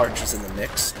horse archers in the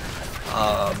mix.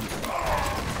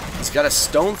 He's got a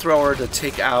stone thrower to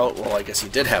take out. Well, I guess he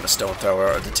did have a stone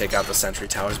thrower to take out the sentry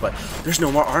towers, but there's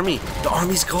no more army. The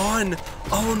army's gone.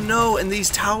 Oh no! And these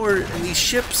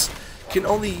ships can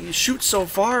only shoot so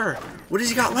far. What has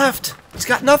he got left? He's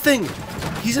got nothing.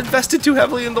 He's invested too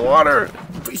heavily in the water.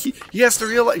 But he has to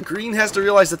realize. Green has to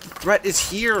realize that the threat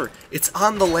is here. It's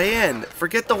on the land.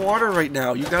 Forget the water right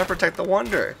now. You gotta protect the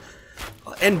Wonder.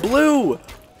 And Blue,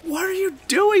 what are you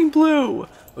doing, Blue?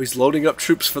 Oh, he's loading up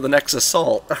troops for the next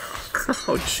assault.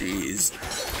 Oh, jeez.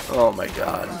 Oh, my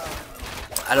God.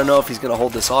 I don't know if he's going to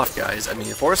hold this off, guys. I mean,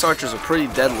 horse archers are pretty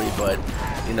deadly, but,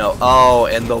 you know... Oh,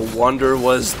 and the Wonder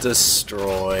was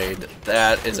destroyed.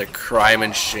 That is a crime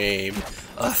and shame.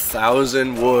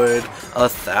 1,000 wood,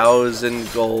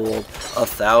 1,000 gold,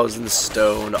 1,000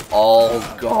 stone, all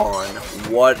gone.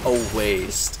 What a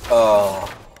waste.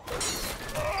 Oh.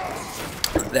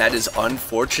 That is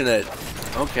unfortunate.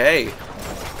 Okay.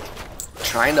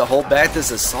 Trying to hold back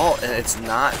this assault, and it's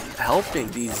not helping.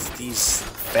 These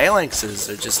phalanxes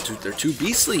are just they're too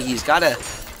beastly. He's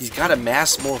gotta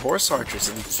mass more horse archers,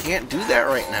 and he can't do that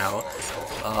right now.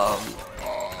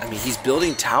 I mean, he's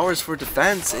building towers for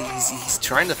defense. And he's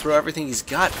trying to throw everything he's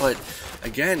got, but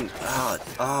again,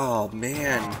 oh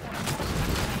man.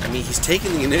 I mean, he's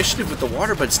taking the initiative with the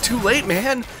water, but it's too late,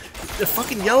 man. The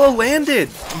fucking Yellow landed.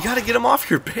 You gotta get him off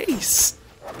your base.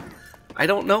 I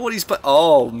don't know what he's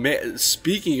oh man,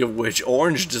 speaking of which,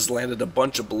 Orange just landed a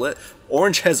bunch of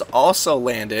Orange has also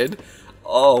landed.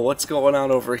 Oh, what's going on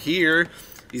over here?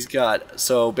 He's got,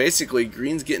 so basically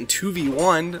Green's getting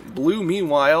 2v1. Blue,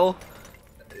 meanwhile,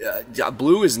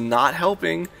 Blue is not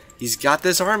helping. He's got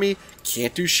this army.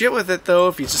 Can't do shit with it though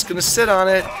if he's just gonna sit on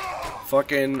it.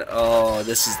 Fucking, oh,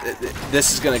 this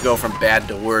is gonna go from bad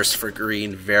to worse for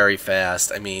Green very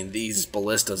fast. I mean, these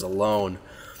ballistas alone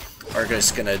are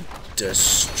just gonna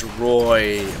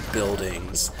destroy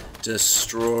buildings,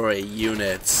 destroy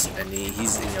units. And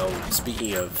he's, you know,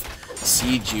 speaking of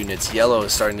siege units, Yellow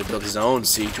is starting to build his own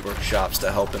siege workshops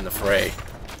to help in the fray.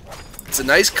 It's a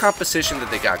nice composition that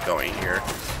they got going here.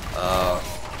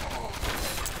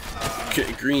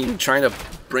 Green trying to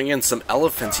bring in some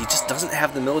elephants. He just doesn't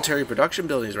have the military production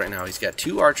buildings right now. He's got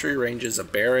 2 archery ranges, a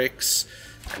barracks.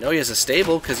 I know he has a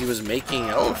stable because he was making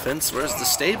elephants. Where's the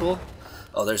stable?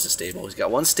 Oh, there's the stable. He's got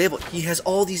 1 stable. He has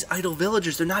all these idle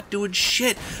villagers. They're not doing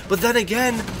shit. But then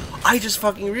again, I just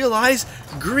fucking realized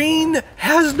Green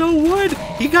has no wood.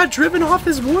 He got driven off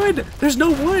his wood. There's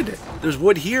no wood. There's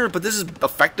wood here, but this is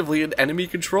effectively an enemy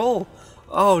control.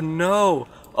 Oh, no.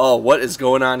 Oh, what is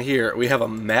going on here? We have a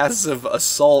massive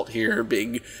assault here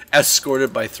being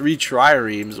escorted by 3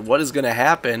 triremes. What is going to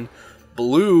happen?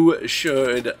 Blue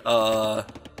should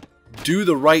do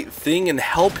the right thing and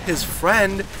help his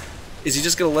friend. Is he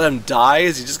just going to let him die?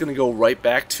 Is he just going to go right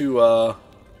back to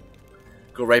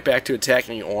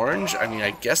attacking Orange? I mean,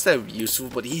 I guess that would be useful,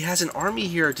 but he has an army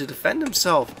here to defend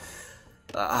himself.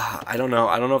 I don't know.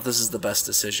 I don't know if this is the best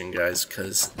decision, guys,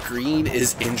 because Green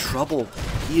is in trouble.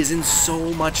 He is in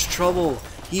so much trouble.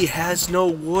 He has no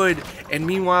wood, and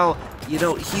meanwhile, you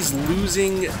know, he's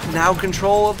losing now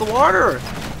control of the water.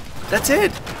 That's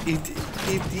it.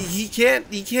 He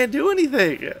can't do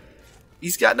anything.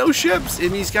 He's got no ships,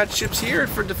 and he's got ships here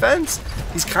for defense.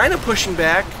 He's kind of pushing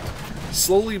back,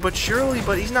 slowly but surely,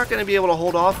 but he's not going to be able to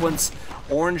hold off once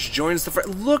Orange joins the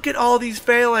front. Look at all these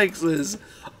phalanxes.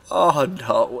 Oh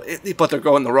no, but they're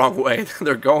going the wrong way.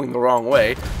 They're going the wrong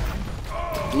way.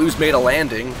 Blue's made a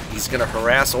landing. He's gonna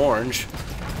harass Orange.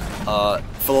 For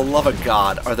the love of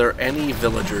God, are there any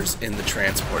villagers in the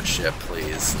transport ship,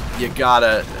 please? You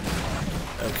gotta...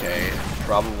 Okay,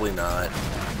 probably not.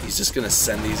 He's just gonna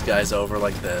send these guys over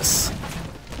like this.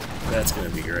 That's gonna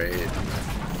be great.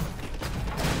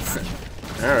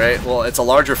 Alright, well, it's a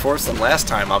larger force than last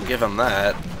time, I'll give him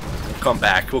that. We'll come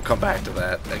back to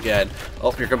that again.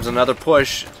 Oh, here comes another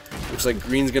push. Looks like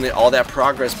Green's gonna... all that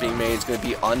progress being made is gonna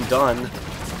be undone.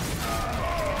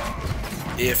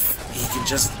 If he can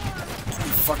just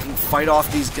fucking fight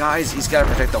off these guys, he's gotta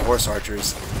protect the horse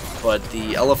archers. But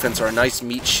the elephants are a nice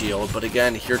meat shield. But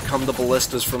again, here come the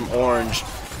ballistas from Orange.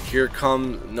 Here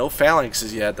come... no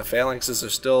phalanxes yet. The phalanxes are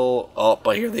still... oh,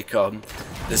 but here they come.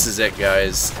 This is it,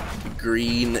 guys.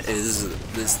 Green is...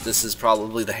 This is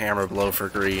probably the hammer blow for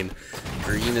Green.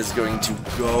 Green is going to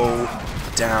go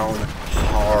down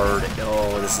hard.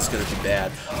 Oh, this is going to be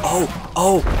bad.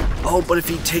 Oh, but if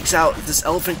he takes out... this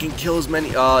elephant can kill as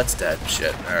many... oh, it's dead.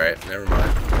 Shit. Alright, never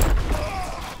mind.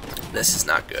 This is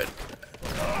not good.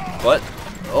 But,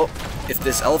 oh, if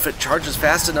this elephant charges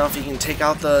fast enough, he can take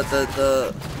out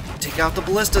take out the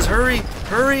ballistas. Hurry!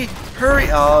 Hurry! Hurry!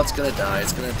 Oh, it's gonna die.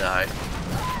 It's gonna die.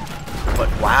 But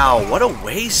wow, what a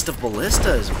waste of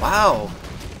ballistas. Wow.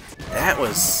 That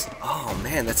was... oh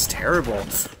man, that's terrible.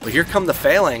 But here come the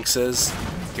phalanxes.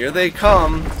 Here they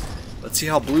come. Let's see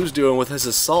how Blue's doing with his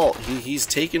assault. He's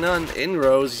taking on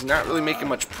inroads. He's not really making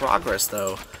much progress,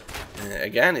 though.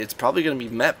 Again, it's probably going to be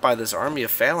met by this army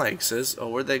of phalanxes. Oh,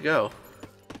 where'd they go?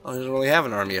 Oh, he doesn't really have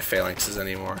an army of phalanxes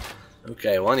anymore.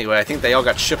 Okay, well anyway, I think they all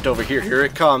got shipped over here. Here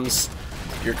it comes.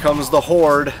 Here comes the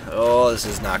horde. Oh, this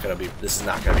is not going to be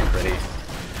pretty.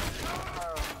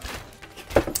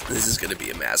 This is going to be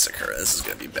a massacre. This is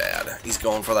going to be bad. He's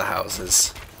going for the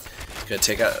houses. He's going to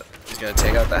take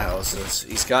out the houses.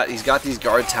 He's got these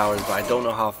guard towers, but I don't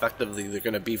know how effectively they're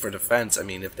going to be for defense. I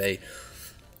mean, if they...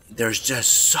 there's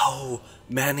just so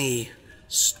many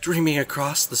streaming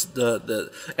across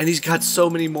the and he's got so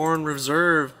many more in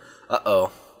reserve.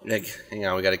 Uh-oh. Hang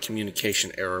on, we got a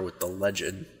communication error with the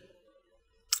legend,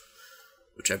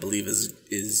 which I believe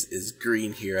is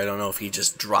Green here. I don't know if he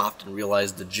just dropped and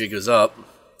realized the jig is up.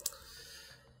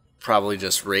 Probably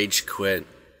just rage quit.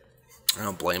 I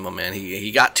don't blame him, man.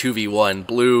 He got 2v1.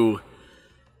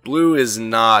 Blue is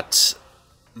not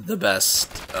the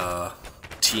best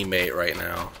teammate right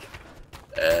now.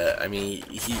 I mean,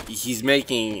 he's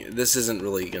making... this isn't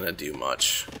really gonna do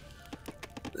much.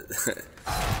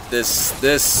 This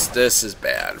is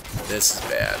bad. This is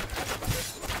bad.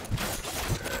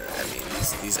 I mean,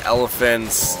 these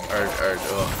elephants are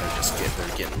oh,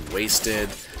 they're getting wasted.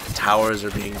 Towers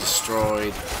are being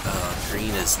destroyed.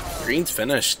 Green's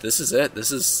finished. This is it.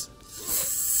 There's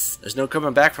no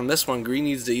coming back from this one. Green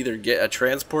needs to either get a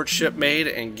transport ship made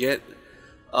and get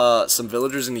some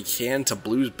villagers and he can to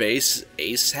Blue's base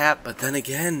ASAP, but then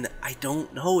again, I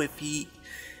don't know if he...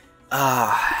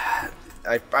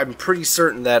 I'm pretty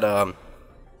certain that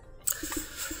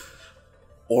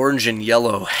Orange and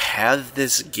Yellow have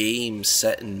this game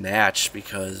set and matched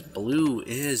because Blue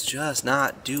is just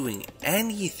not doing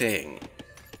anything.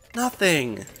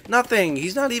 Nothing.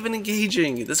 He's not even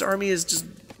engaging. This army is just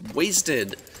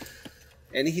wasted.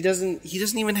 And he doesn't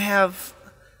even have...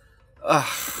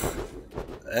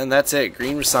 and that's it.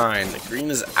 Green resigned. Green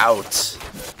is out.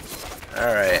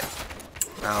 Alright.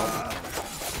 Now,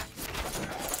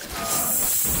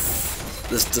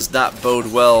 this does not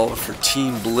bode well for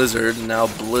Team Blizzard. Now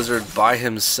Blizzard by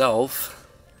himself.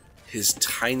 His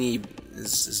tiny...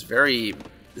 This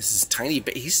is tiny,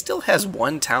 but he still has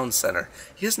one town center.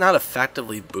 He is not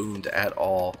effectively boomed at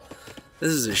all.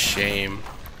 This is a shame.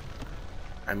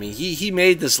 I mean, he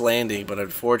made this landing, but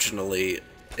unfortunately,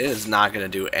 it is not going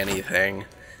to do anything.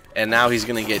 And now he's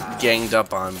going to get ganged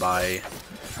up on by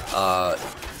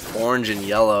Orange and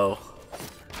Yellow.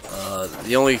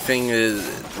 The only thing is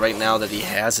right now that he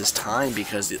has is time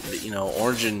because, you know,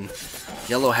 Orange and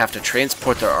Yellow have to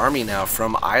transport their army now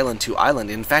from island to island.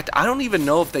 In fact, I don't even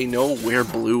know if they know where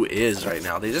Blue is right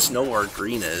now. They just know where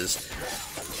Green is.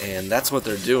 And that's what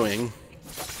they're doing.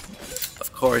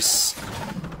 Of course,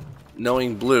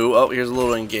 knowing Blue... oh, here's a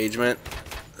little engagement.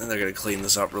 And they're going to clean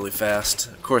this up really fast.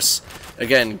 Of course,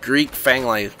 again, Greek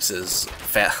phalanxes...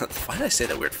 why did I say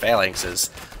that weird? Phalanxes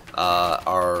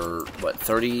are, what,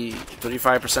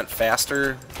 35%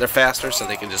 faster? They're faster, so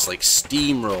they can just, like,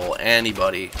 steamroll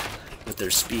anybody with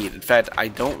their speed. In fact, I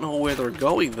don't know where they're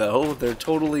going, though. They're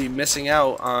totally missing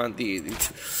out on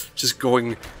just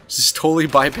totally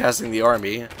bypassing the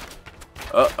army.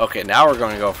 Oh, okay, now we're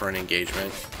going to go for an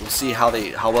engagement. We'll see how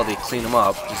well they clean them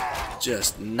up.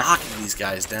 Just knocking these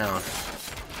guys down.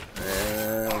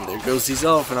 And there goes these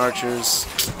elephant archers.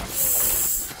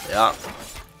 Yeah.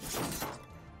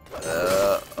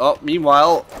 Oh,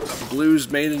 meanwhile, Blue's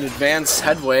made an advanced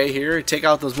headway here. Take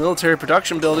out those military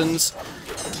production buildings.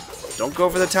 Don't go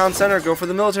for the town center, go for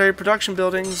the military production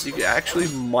buildings. You actually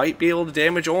might be able to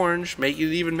damage Orange, make it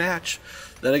an even match.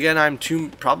 Then again, I'm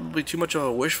probably too much of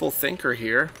a wishful thinker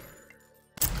here.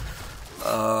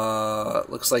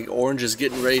 Looks like Orange is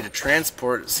getting ready to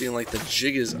transport. Seeing like the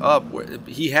jig is up.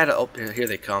 He had to. Oh, here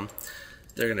they come.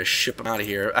 They're gonna ship him out of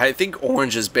here. I think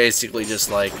Orange is basically just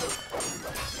like,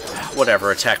 whatever,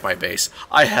 attack my base.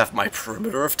 I have my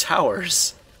perimeter of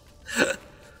towers.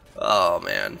 Oh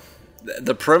man,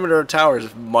 the perimeter of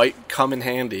towers might come in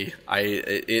handy.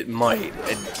 It might.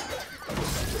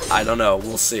 I don't know.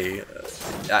 We'll see.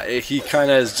 He kind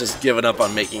of has just given up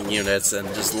on making units and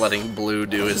just letting Blue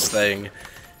do his thing.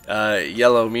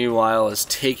 Yellow, meanwhile, has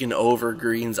taken over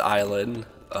Green's island.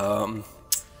 I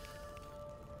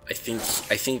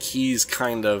think he's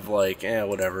kind of like,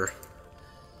 whatever.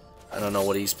 I don't know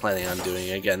what he's planning on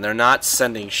doing. Again, they're not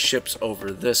sending ships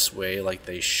over this way like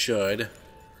they should.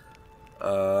 Here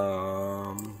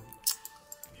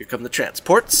come the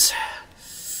transports.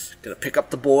 Gonna pick up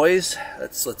the boys.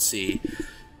 Let's see.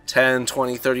 10,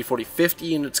 20, 30, 40, 50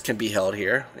 units can be held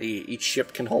here. Each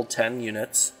ship can hold 10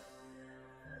 units.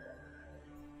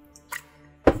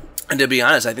 And to be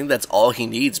honest, I think that's all he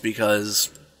needs, because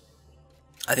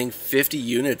I think 50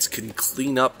 units can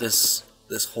clean up this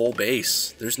whole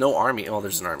base. There's no army. Oh,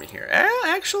 there's an army here.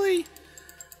 Actually,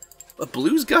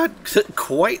 Blue's got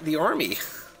quite the army.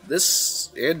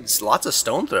 It's lots of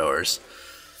stone throwers.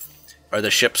 Are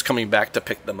the ships coming back to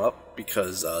pick them up?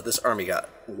 Because this army got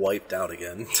wiped out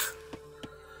again.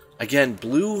 Again,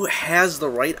 Blue has the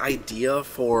right idea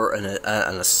for an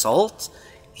assault.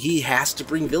 He has to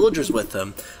bring villagers with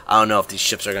him. I don't know if these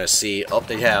ships are going to see. Oh,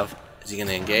 they have. Is he going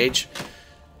to engage?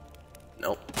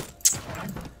 Nope.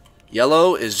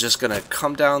 Yellow is just going to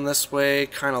come down this way,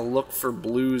 kind of look for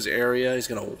Blue's area. He's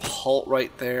going to halt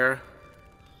right there.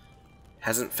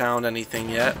 Hasn't found anything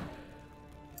yet.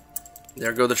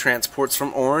 There go the transports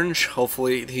from Orange.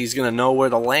 Hopefully he's going to know where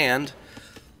to land.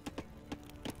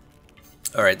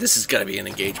 Alright, this is going to be an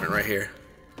engagement right here.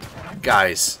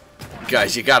 Guys,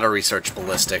 you got to research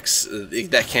ballistics.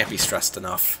 That can't be stressed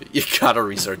enough. You got to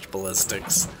research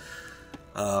ballistics.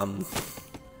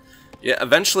 Yeah,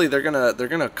 eventually they're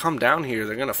gonna come down here.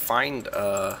 They're gonna find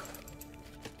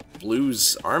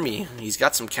Blue's army. He's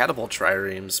got some catapult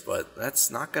triremes, but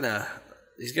that's not gonna.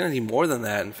 He's gonna need more than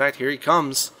that. In fact, here he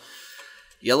comes.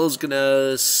 Yellow's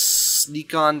gonna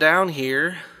sneak on down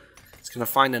here. He's gonna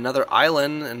find another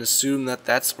island and assume that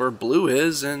that's where Blue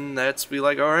is, and that's be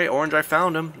like, all right, Orange, I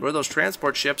found him. Where are those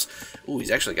transport ships? Ooh, he's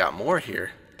actually got more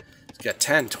here. He's got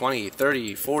 10, 20,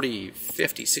 30, 40,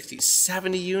 50, 60,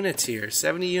 70 units here.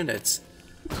 70 units.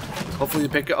 Hopefully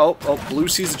they pick. Oh, Blue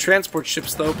sees the transport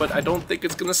ships though, but I don't think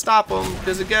it's gonna stop him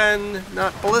because again,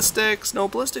 not ballistics. No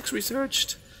ballistics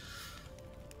researched.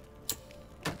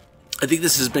 I think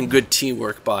this has been good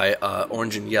teamwork by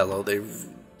Orange and Yellow.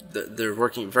 They're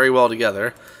working very well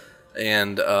together,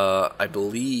 and I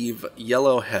believe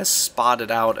Yellow has spotted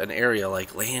out an area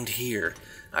like land here.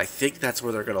 I think that's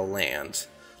where they're gonna land.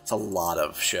 It's a lot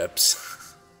of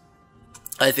ships.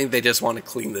 I think they just want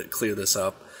to clear this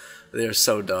up. They're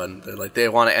so done. They're like, they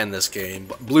want to end this game.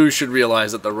 But Blue should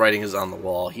realize that the writing is on the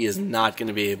wall. He is not going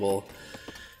to be able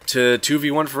to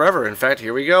 2v1 forever. In fact,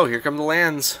 here we go. Here come the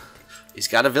lands. He's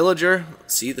got a villager.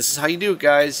 See, this is how you do it,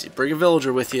 guys. You bring a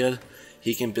villager with you.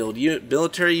 He can build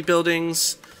military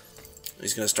buildings.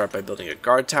 He's going to start by building a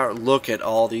guard tower. Look at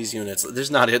all these units. There's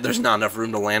not enough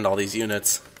room to land all these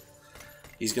units.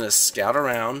 He's going to scout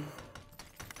around.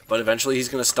 But eventually he's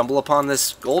going to stumble upon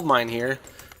this gold mine here.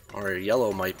 Or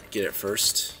Yellow might get it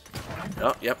first.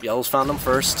 Oh, yep, Yellow's found them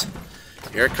first.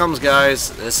 Here it comes, guys.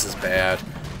 This is bad.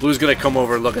 Blue's going to come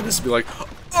over and look at this and be like,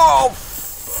 oh,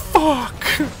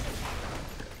 fuck.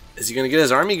 Is he going to get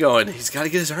his army going? He's got to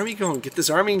get his army going. Get this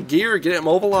army in gear. Get it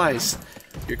mobilized.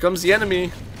 Here comes the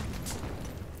enemy.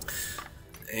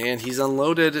 And he's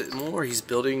unloaded more. He's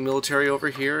building military over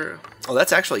here. Oh,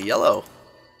 that's actually Yellow.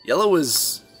 Yellow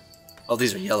is... Oh,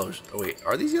 these are yellow. Oh, wait.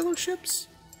 Are these yellow ships?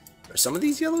 Are some of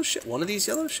these yellow ships? One of these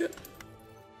yellow ships?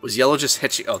 Was Yellow just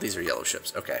hitching? Oh, these are yellow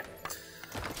ships. Okay.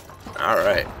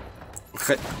 Alright.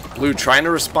 Blue trying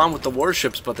to respond with the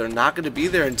warships, but they're not going to be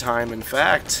there in time. In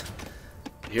fact,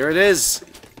 here it is.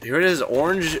 Here it is.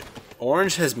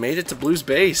 Orange has made it to Blue's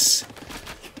base.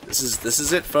 This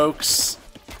is it, folks.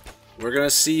 We're going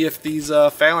to see if these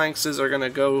phalanxes are going to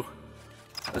go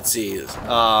let's see.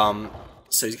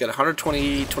 So he's got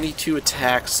 120, 22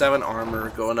 attack, 7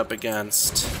 armor going up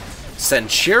against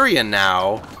Centurion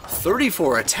now.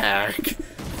 34 attack,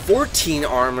 14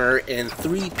 armor, and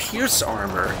 3 pierce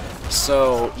armor.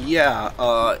 So yeah,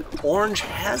 Orange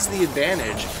has the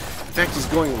advantage. In fact, he's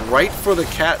going right for the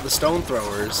stone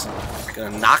throwers.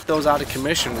 Gonna knock those out of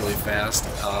commission really fast.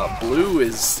 Blue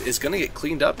is gonna get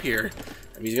cleaned up here.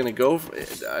 I mean, he's gonna go.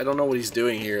 I don't know what he's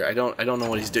doing here. I don't know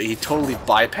what he's doing. He totally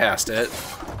bypassed it.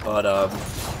 But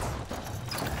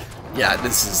yeah,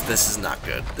 this is not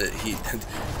good.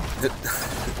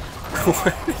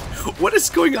 What is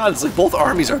going on? It's like both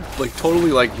armies are like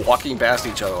totally like walking past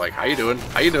each other. Like, how you doing?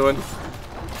 How you doing?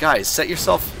 Guys, set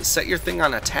your thing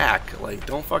on attack. Like,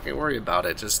 don't fucking worry about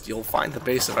it. Just you'll find the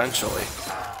base eventually.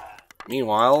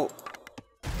 Meanwhile,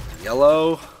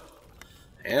 yellow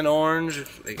and orange,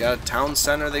 they got a town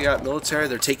center, they got military,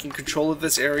 they're taking control of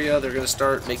this area, they're going to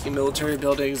start making military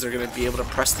buildings, they're going to be able to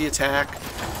press the attack.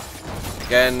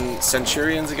 Again,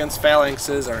 Centurions against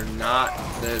Phalanxes are not,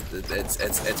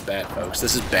 it's bad, folks.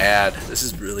 This is bad. This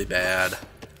is really bad.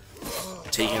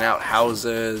 Taking out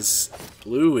houses.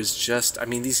 Blue is just, I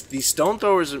mean, these stone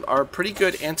throwers are pretty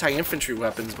good anti-infantry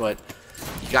weapons, but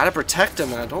you gotta protect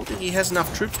him, and I don't think he has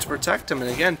enough troops to protect him.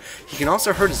 And again, he can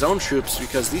also hurt his own troops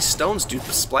because these stones do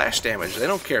splash damage. They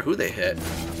don't care who they hit.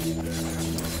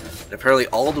 And apparently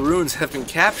all the ruins have been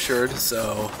captured,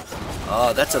 so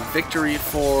that's a victory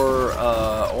for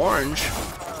Orange.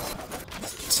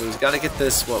 So he's got to get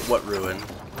this, what ruin?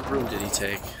 What ruin did he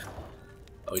take?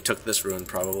 Oh, he took this ruin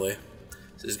probably.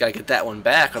 So he's got to get that one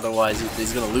back, otherwise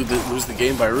he's going to lose the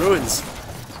game by ruins.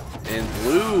 And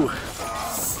blue,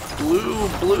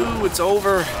 it's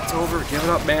over. It's over. Give it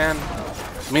up, man.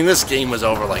 I mean, this game was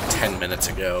over like 10 minutes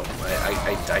ago.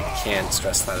 I can't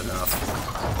stress that enough.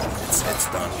 It's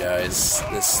done, guys.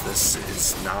 This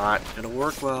is not gonna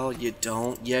work well. You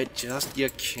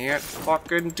can't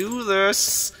fucking do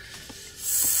this.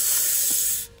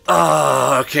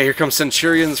 Okay, here comes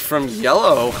Centurions from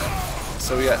yellow.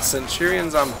 So we got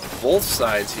Centurions on both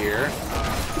sides here.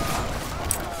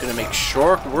 Gonna make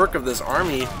short work of this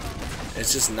army.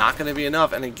 It's just not going to be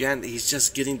enough, and again, he's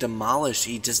just getting demolished.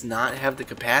 He does not have the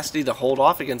capacity to hold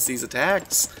off against these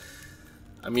attacks.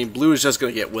 I mean, blue is just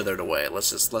going to get withered away.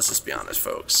 Let's just be honest,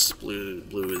 folks. Blue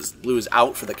is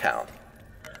out for the count.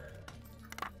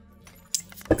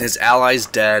 His ally's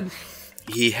dead.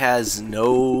 He has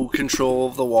no control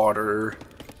of the water.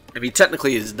 I mean,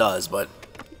 technically he does, but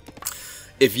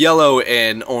if yellow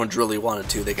and orange really wanted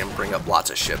to, they can bring up lots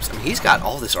of ships. I mean, he's got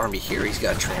all this army here. He's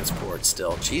got transport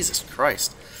still. Jesus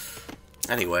Christ.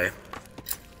 Anyway,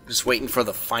 just waiting for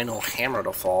the final hammer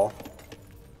to fall.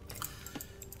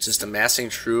 Just amassing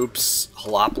troops.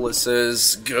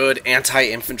 Holopolis good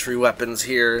anti-infantry weapons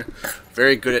here.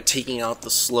 Very good at taking out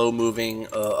the slow-moving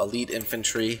elite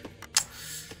infantry.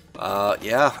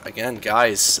 Yeah, again,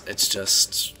 guys, it's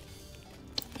just...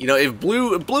 You know, if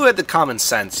blue had the common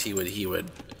sense, he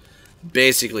would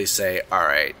basically say, "All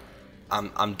right,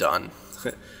 I'm done.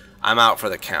 I'm out for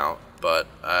the count." But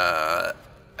I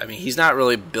mean, he's not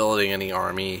really building any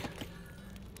army,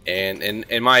 and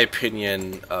in my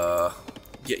opinion,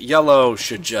 yellow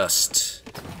should just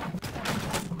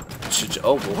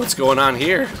oh, well, what's going on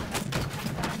here?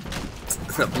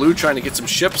 Blue trying to get some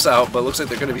ships out, but it looks like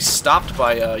they're going to be stopped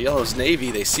by yellow's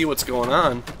navy. They see what's going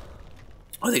on.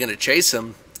 Are they going to chase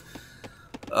him?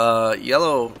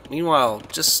 Yellow, meanwhile,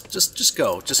 just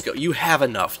go. You have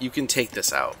enough. You can take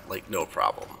this out, like, no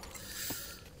problem.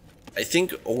 I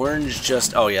think orange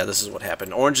just... Oh, yeah, this is what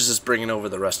happened. Orange is just bringing over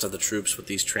the rest of the troops with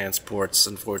these transports,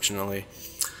 unfortunately.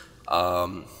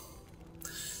 I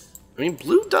mean,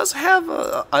 blue does have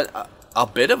a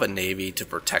bit of a navy to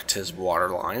protect his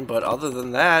waterline, but other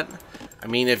than that, I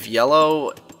mean, if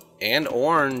yellow and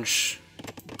orange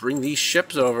bring these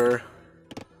ships over...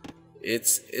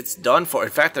 It's done for. In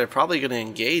fact, they're probably going to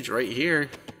engage right here.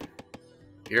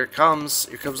 Here it comes.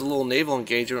 Here comes a little naval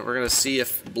engagement. We're going to see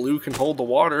if blue can hold the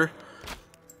water.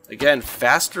 Again,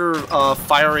 faster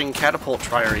firing catapult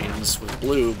triremes with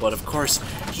blue, but of course,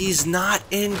 he's not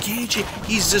engaging.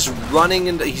 He's just running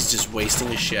into... He's just wasting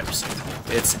his ships.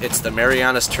 It's the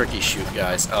Marianas turkey shoot,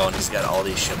 guys. Oh, and he's got all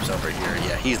these ships over here.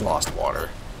 Yeah, he's lost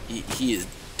water. He is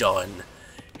done.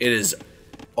 It is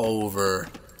over.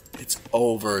 It's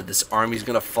over. This army's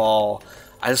gonna fall.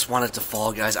 I just want it to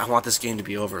fall, guys. I want this game to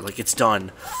be over. Like, it's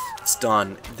done. It's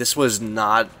done. This was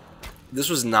not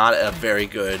a very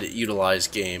good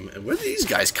utilized game. And where did these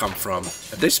guys come from?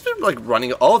 Have they just been like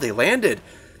running? Oh, they landed.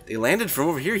 They landed from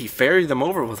over here. He ferried them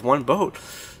over with one boat.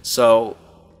 So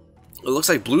it looks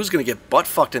like blue's gonna get butt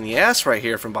fucked in the ass right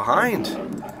here from behind.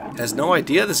 has no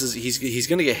idea this is he's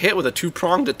gonna get hit with a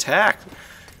two-pronged attack.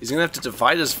 He's gonna have to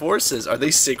divide his forces. Are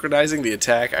they synchronizing the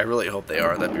attack? I really hope they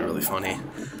are. That'd be really funny.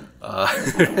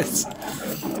 He's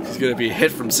gonna be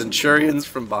hit from Centurions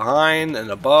from behind and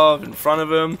above, in front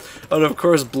of him. And of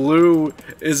course, Blue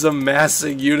is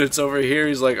amassing units over here.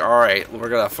 He's like, alright, we're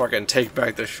gonna fucking take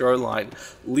back the shoreline.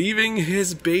 Leaving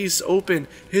his base open,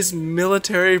 his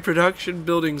military production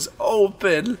buildings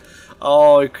open.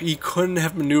 Oh, he couldn't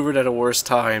have maneuvered at a worse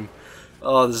time.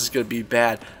 Oh, this is gonna be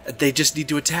bad. They just need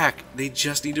to attack. They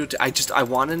just need to attack. I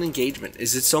want an engagement.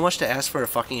 Is it so much to ask for a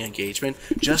fucking engagement?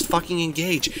 Just fucking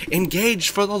engage. Engage,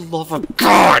 for the love of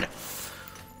God!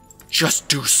 Just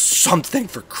do something,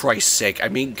 for Christ's sake. I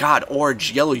mean, God,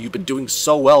 orange, yellow, you've been doing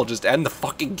so well. Just end the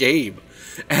fucking game.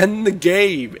 End the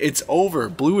game. It's over.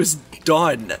 Blue is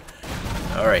done.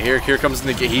 Alright, here comes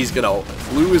the game.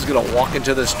 Blue is gonna walk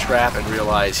into this trap and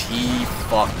realize he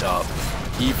fucked up.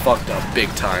 He fucked up big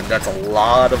time. That's a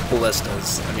lot of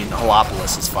ballistas. I mean,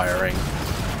 Holopolis is firing.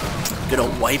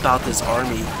 Gonna wipe out this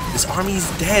army. This army's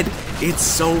dead. It's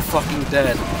so fucking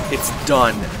dead. It's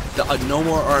done. No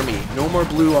more army. No more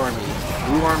blue army.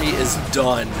 Blue army is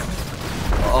done.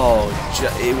 Oh,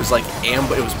 it was like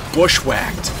it was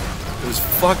bushwhacked. It was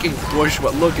fucking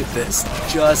bushwhacked. Look at this.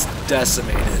 Just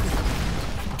decimated.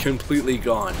 Completely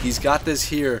gone. He's got this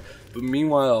here, but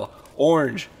meanwhile,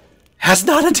 orange has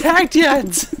not attacked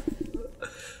yet!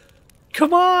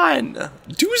 Come on!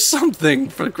 Do something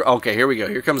for... Okay, here we go.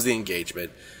 Here comes the engagement.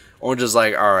 Orange is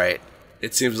like, alright.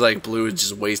 It seems like Blue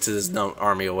just wasted his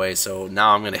army away, so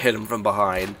now I'm gonna hit him from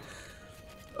behind.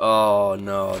 Oh,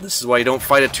 no. This is why you don't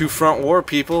fight a two-front war,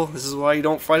 people. This is why you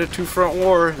don't fight a two-front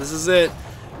war. This is it.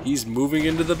 He's moving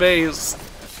into the base.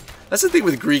 That's the thing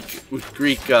with Greek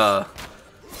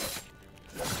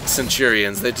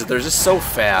Centurions, they're just so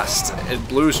fast, and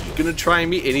Blue's gonna try and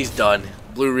meet, and he's done.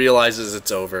 Blue realizes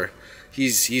it's over.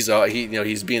 He's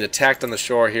being attacked on the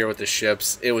shore here with the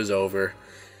ships. It was over.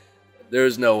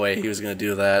 There's no way he was gonna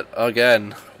do that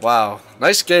again. Wow,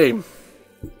 nice game.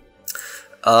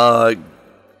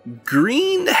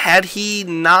 Green, had he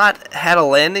not had a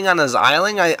landing on his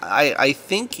island, I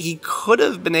think he could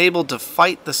have been able to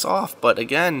fight this off, but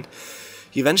again,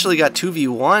 he eventually got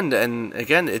 2v1'd, and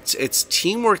again, it's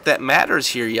teamwork that matters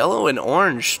here. Yellow and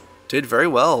orange did very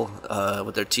well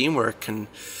with their teamwork and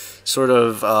sort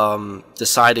of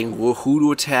deciding who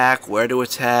to attack, where to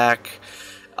attack.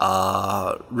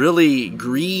 Really,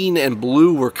 green and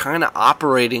blue were kind of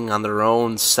operating on their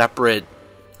own separate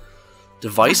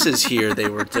devices here. They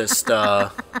were just, yeah,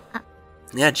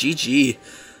 GG.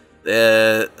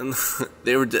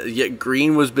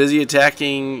 Green was busy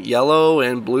attacking yellow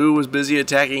and blue was busy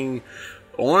attacking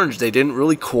orange. They didn't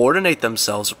really coordinate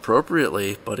themselves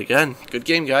appropriately, but again, good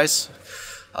game, guys.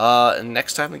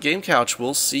 Next time on the Game Couch,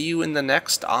 we'll see you in the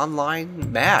next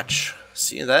online match.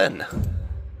 See you then.